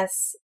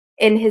Arness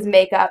in his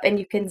makeup and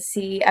you can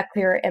see a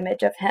clearer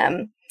image of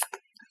him.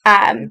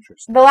 The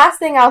last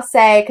thing I'll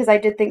say, because I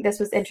did think this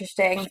was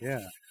interesting,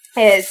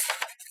 is,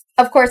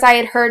 of course, I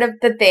had heard of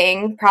The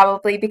Thing,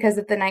 probably because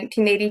of the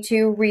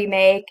 1982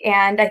 remake,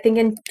 and I think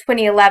in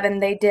 2011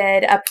 they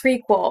did a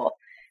prequel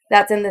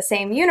that's in the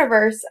same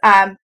universe,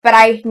 but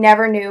I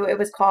never knew it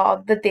was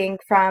called The Thing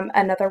from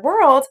Another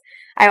World.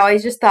 I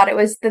always just thought it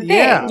was The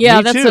Thing.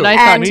 Yeah, that's what I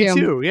thought too.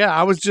 Me too. Yeah,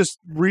 I was just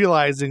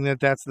realizing that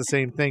that's the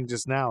same thing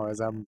just now as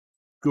I'm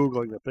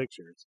Googling the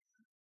pictures.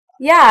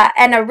 Yeah,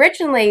 and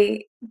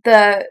originally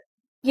the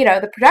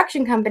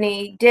production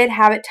company did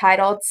have it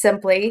titled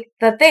simply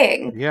The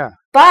Thing. Yeah.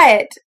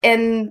 But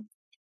in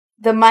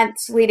the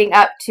months leading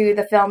up to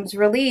the film's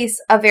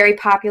release, a very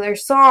popular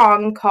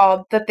song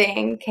called The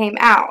Thing came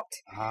out.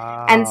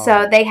 Oh. And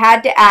so they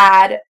had to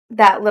add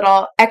that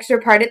little extra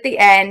part at the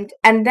end.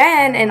 And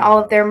then in all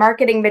of their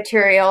marketing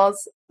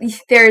materials,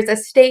 there's a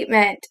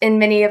statement in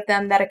many of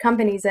them that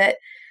accompanies it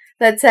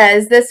that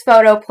says, "This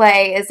photo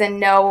play is in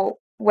no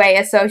way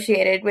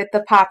associated with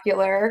the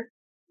popular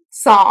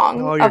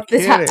song of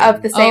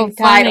the same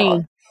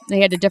title." They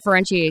had to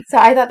differentiate. So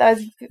I thought that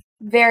was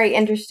very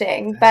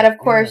interesting. But of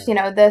course,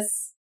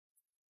 this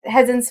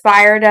has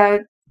inspired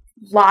a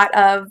lot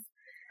of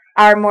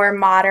our more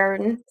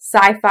modern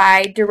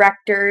sci-fi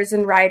directors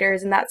and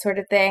writers and that sort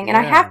of thing. And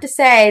I have to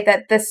say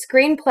that the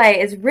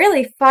screenplay is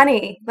really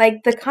funny.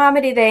 Like the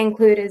comedy they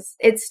include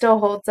it still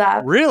holds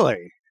up.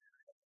 Really?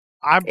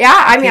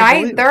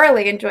 I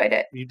thoroughly enjoyed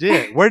it. You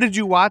did. Where did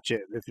you watch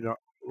it? If you don't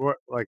remember?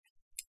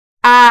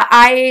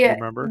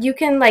 You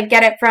can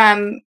get it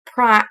from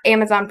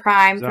Amazon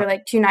Prime for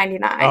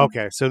 $2.99.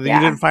 Okay, so you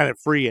didn't find it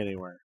free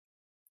anywhere.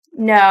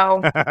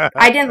 No,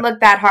 I didn't look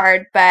that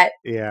hard, but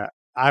Yeah.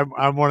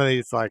 I'm one of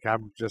these, like,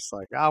 I'm just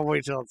like, I'll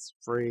wait till it's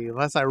free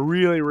unless I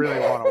really, really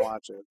want to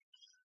watch it.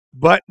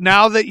 But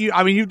now that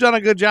you've done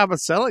a good job of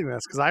selling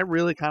this, because I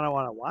really kind of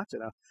want to watch it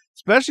now.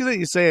 Especially that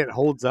you say it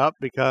holds up,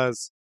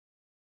 because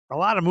a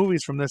lot of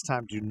movies from this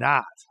time do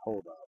not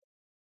hold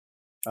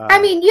up.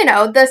 I mean,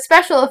 the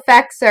special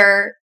effects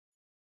are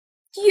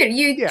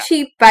you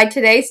cheap by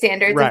today's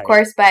standards, Right. of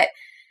course, but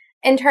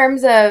in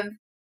terms of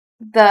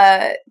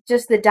the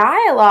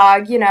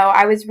dialogue,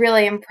 I was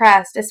really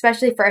impressed,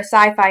 especially for a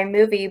sci-fi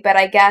movie, but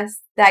I guess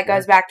that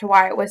goes back to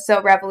why it was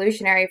so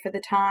revolutionary for the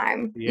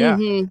time. Yeah.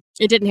 Mm-hmm.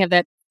 It didn't have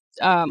that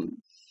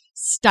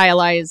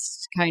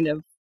stylized kind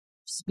of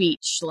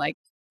speech like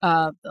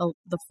the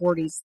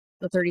 40s,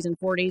 the 30s and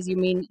 40s, you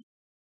mean?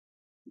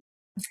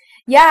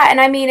 Yeah, and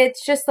I mean,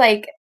 it's just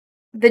like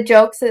the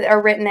jokes that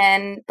are written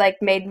in, like,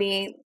 made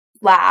me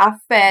laugh,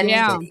 and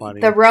So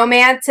funny. the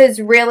romance is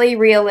really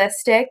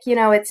realistic.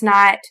 It's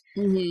not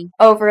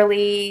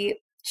overly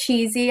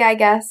cheesy, I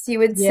guess you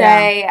would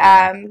say.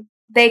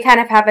 They kind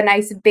of have a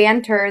nice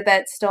banter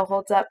that still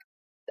holds up,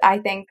 I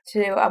think,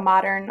 to a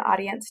modern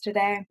audience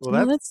today.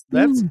 Well,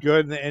 that's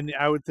good, and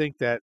I would think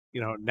that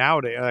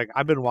nowadays, like,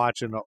 I've been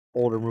watching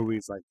older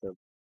movies, like the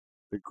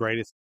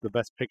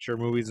best picture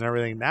movies and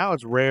everything. Now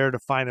it's rare to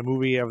find a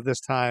movie of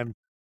this time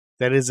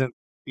that isn't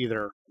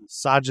either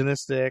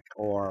misogynistic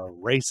or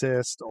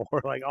racist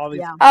or like all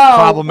these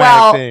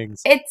problematic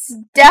things. It's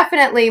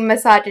definitely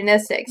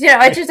misogynistic.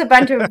 It's just a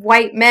bunch of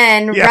white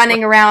men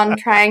running around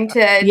trying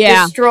to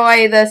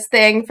destroy this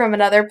thing from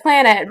another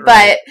planet.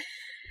 Right. But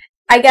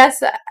I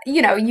guess,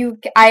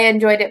 I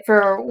enjoyed it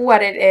for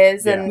what it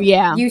is. And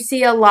you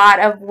see a lot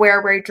of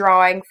where we're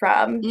drawing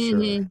from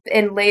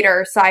in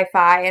later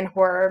sci-fi and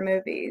horror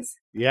movies.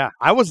 Yeah.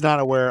 I was not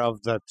aware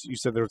of you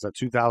said there was a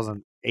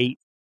 2008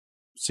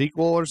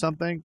 sequel or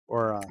something,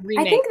 or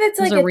I think that's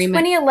like a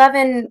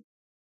 2011.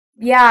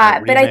 Yeah,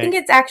 but I think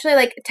it's actually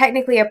like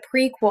technically a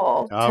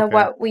prequel to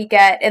what we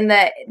get in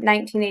the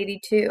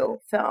 1982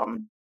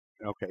 film.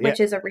 Okay,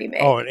 which is a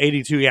remake. Oh, an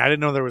 82. Yeah, I didn't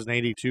know there was an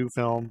 82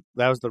 film.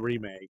 That was the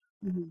remake.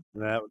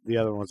 The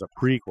other one was a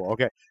prequel.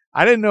 Okay,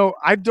 I didn't know.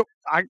 I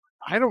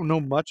don't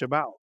know much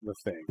about the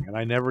thing, and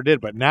I never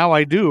did, but now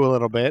I do a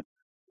little bit.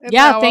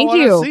 Yeah, thank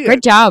you.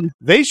 Great job.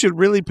 They should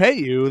really pay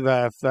you.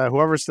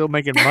 Whoever's still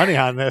making money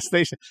on this,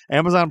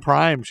 Amazon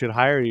Prime should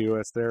hire you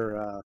as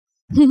their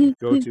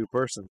go-to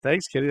person.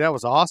 Thanks, Kitty. That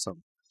was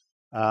awesome.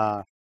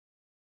 Man,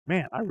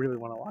 I really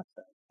want to watch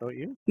that. Don't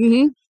you?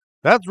 Mm-hmm.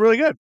 That's really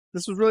good.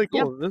 This was really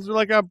cool. Yep. This is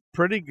like a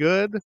pretty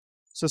good,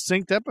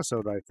 succinct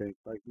episode, I think.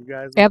 Like, you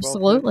guys.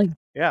 Absolutely.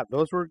 Yeah,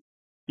 those were.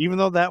 Even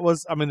though that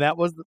was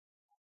the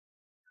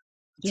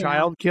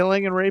child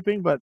killing and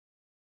raping, but.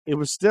 It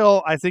was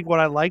still, I think what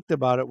I liked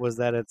about it was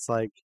that it's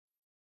like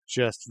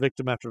just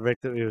victim after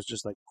victim. It was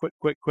just like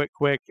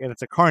quick, and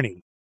it's a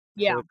carny.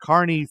 Yeah. So the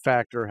carny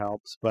factor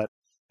helps. But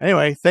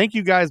anyway, thank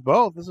you guys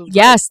both. This was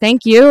great.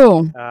 Thank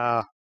you.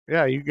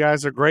 Yeah, you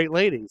guys are great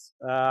ladies.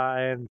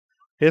 And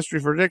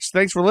History for Dicks.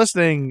 Thanks for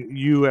listening,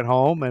 you at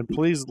home. And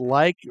please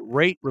like,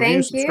 rate,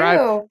 review,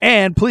 subscribe.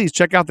 And please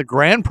check out the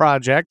Grand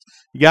Project.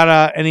 You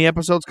got any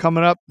episodes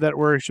coming up that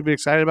we should be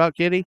excited about,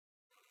 Kitty?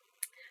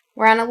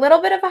 We're on a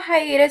little bit of a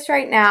hiatus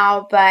right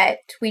now, but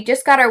we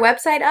just got our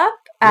website up,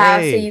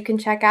 so you can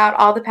check out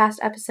all the past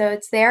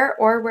episodes there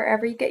or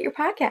wherever you get your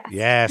podcast.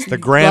 Yes, the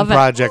Grand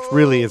Project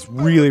really is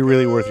really,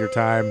 really worth your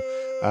time.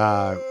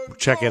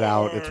 Check it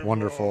out. It's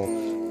wonderful.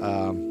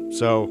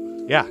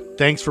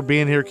 Thanks for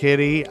being here,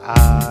 Kitty.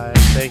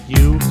 Thank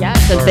you.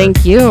 Yes, and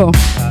thank you.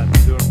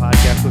 Doing a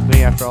podcast with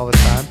me after all this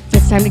time.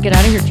 It's time to get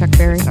out of here, Chuck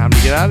Berry. It's time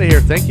to get out of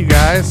here. Thank you,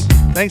 guys.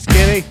 Thanks,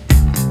 Kitty.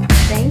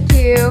 Thank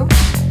you.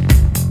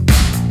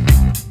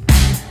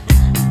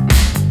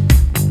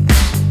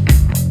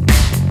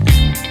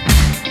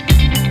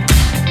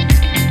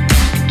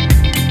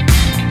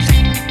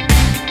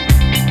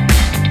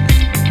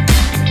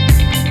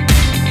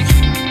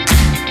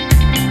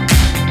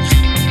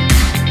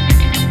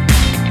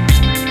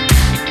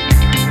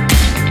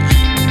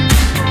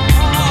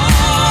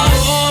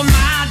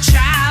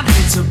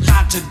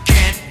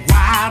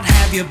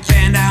 You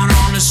been down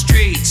on the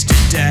streets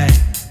today?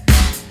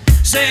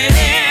 Say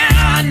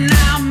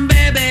now,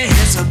 baby,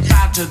 it's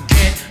about to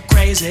get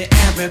crazy.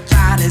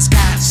 Everybody's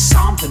got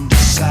something to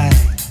say.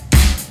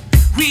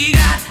 We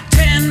got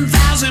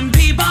 10,000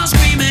 people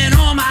screaming,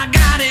 oh my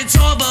God, it's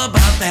over,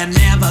 but they're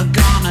never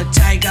gonna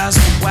take us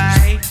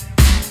away.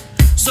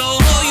 So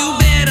you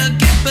better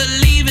get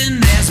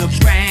believing there's a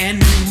brand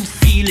new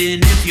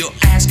feeling. If you're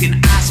asking,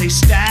 I say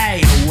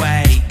stay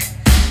awake,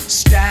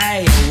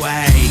 stay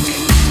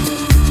awake.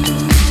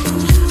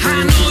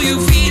 I know you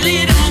feel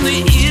it on the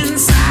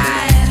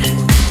inside.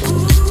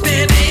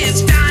 Baby,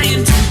 it's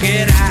dying to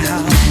get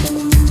out.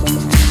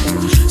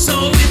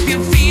 So if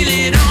you feel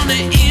it on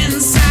the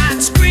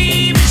inside,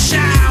 scream and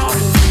shout.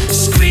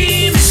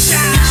 Scream and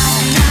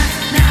shout.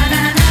 Na,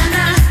 na, na,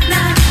 na,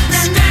 na,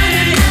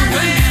 stay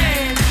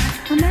away.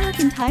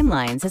 American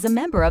Timelines is a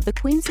member of the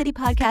Queen City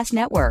Podcast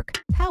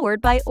Network,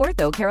 powered by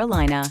Ortho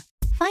Carolina.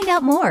 Find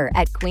out more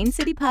at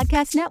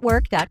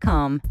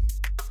queencitypodcastnetwork.com.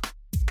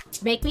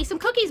 Make me some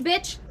cookies,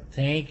 bitch.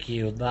 Thank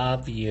you.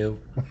 Love you.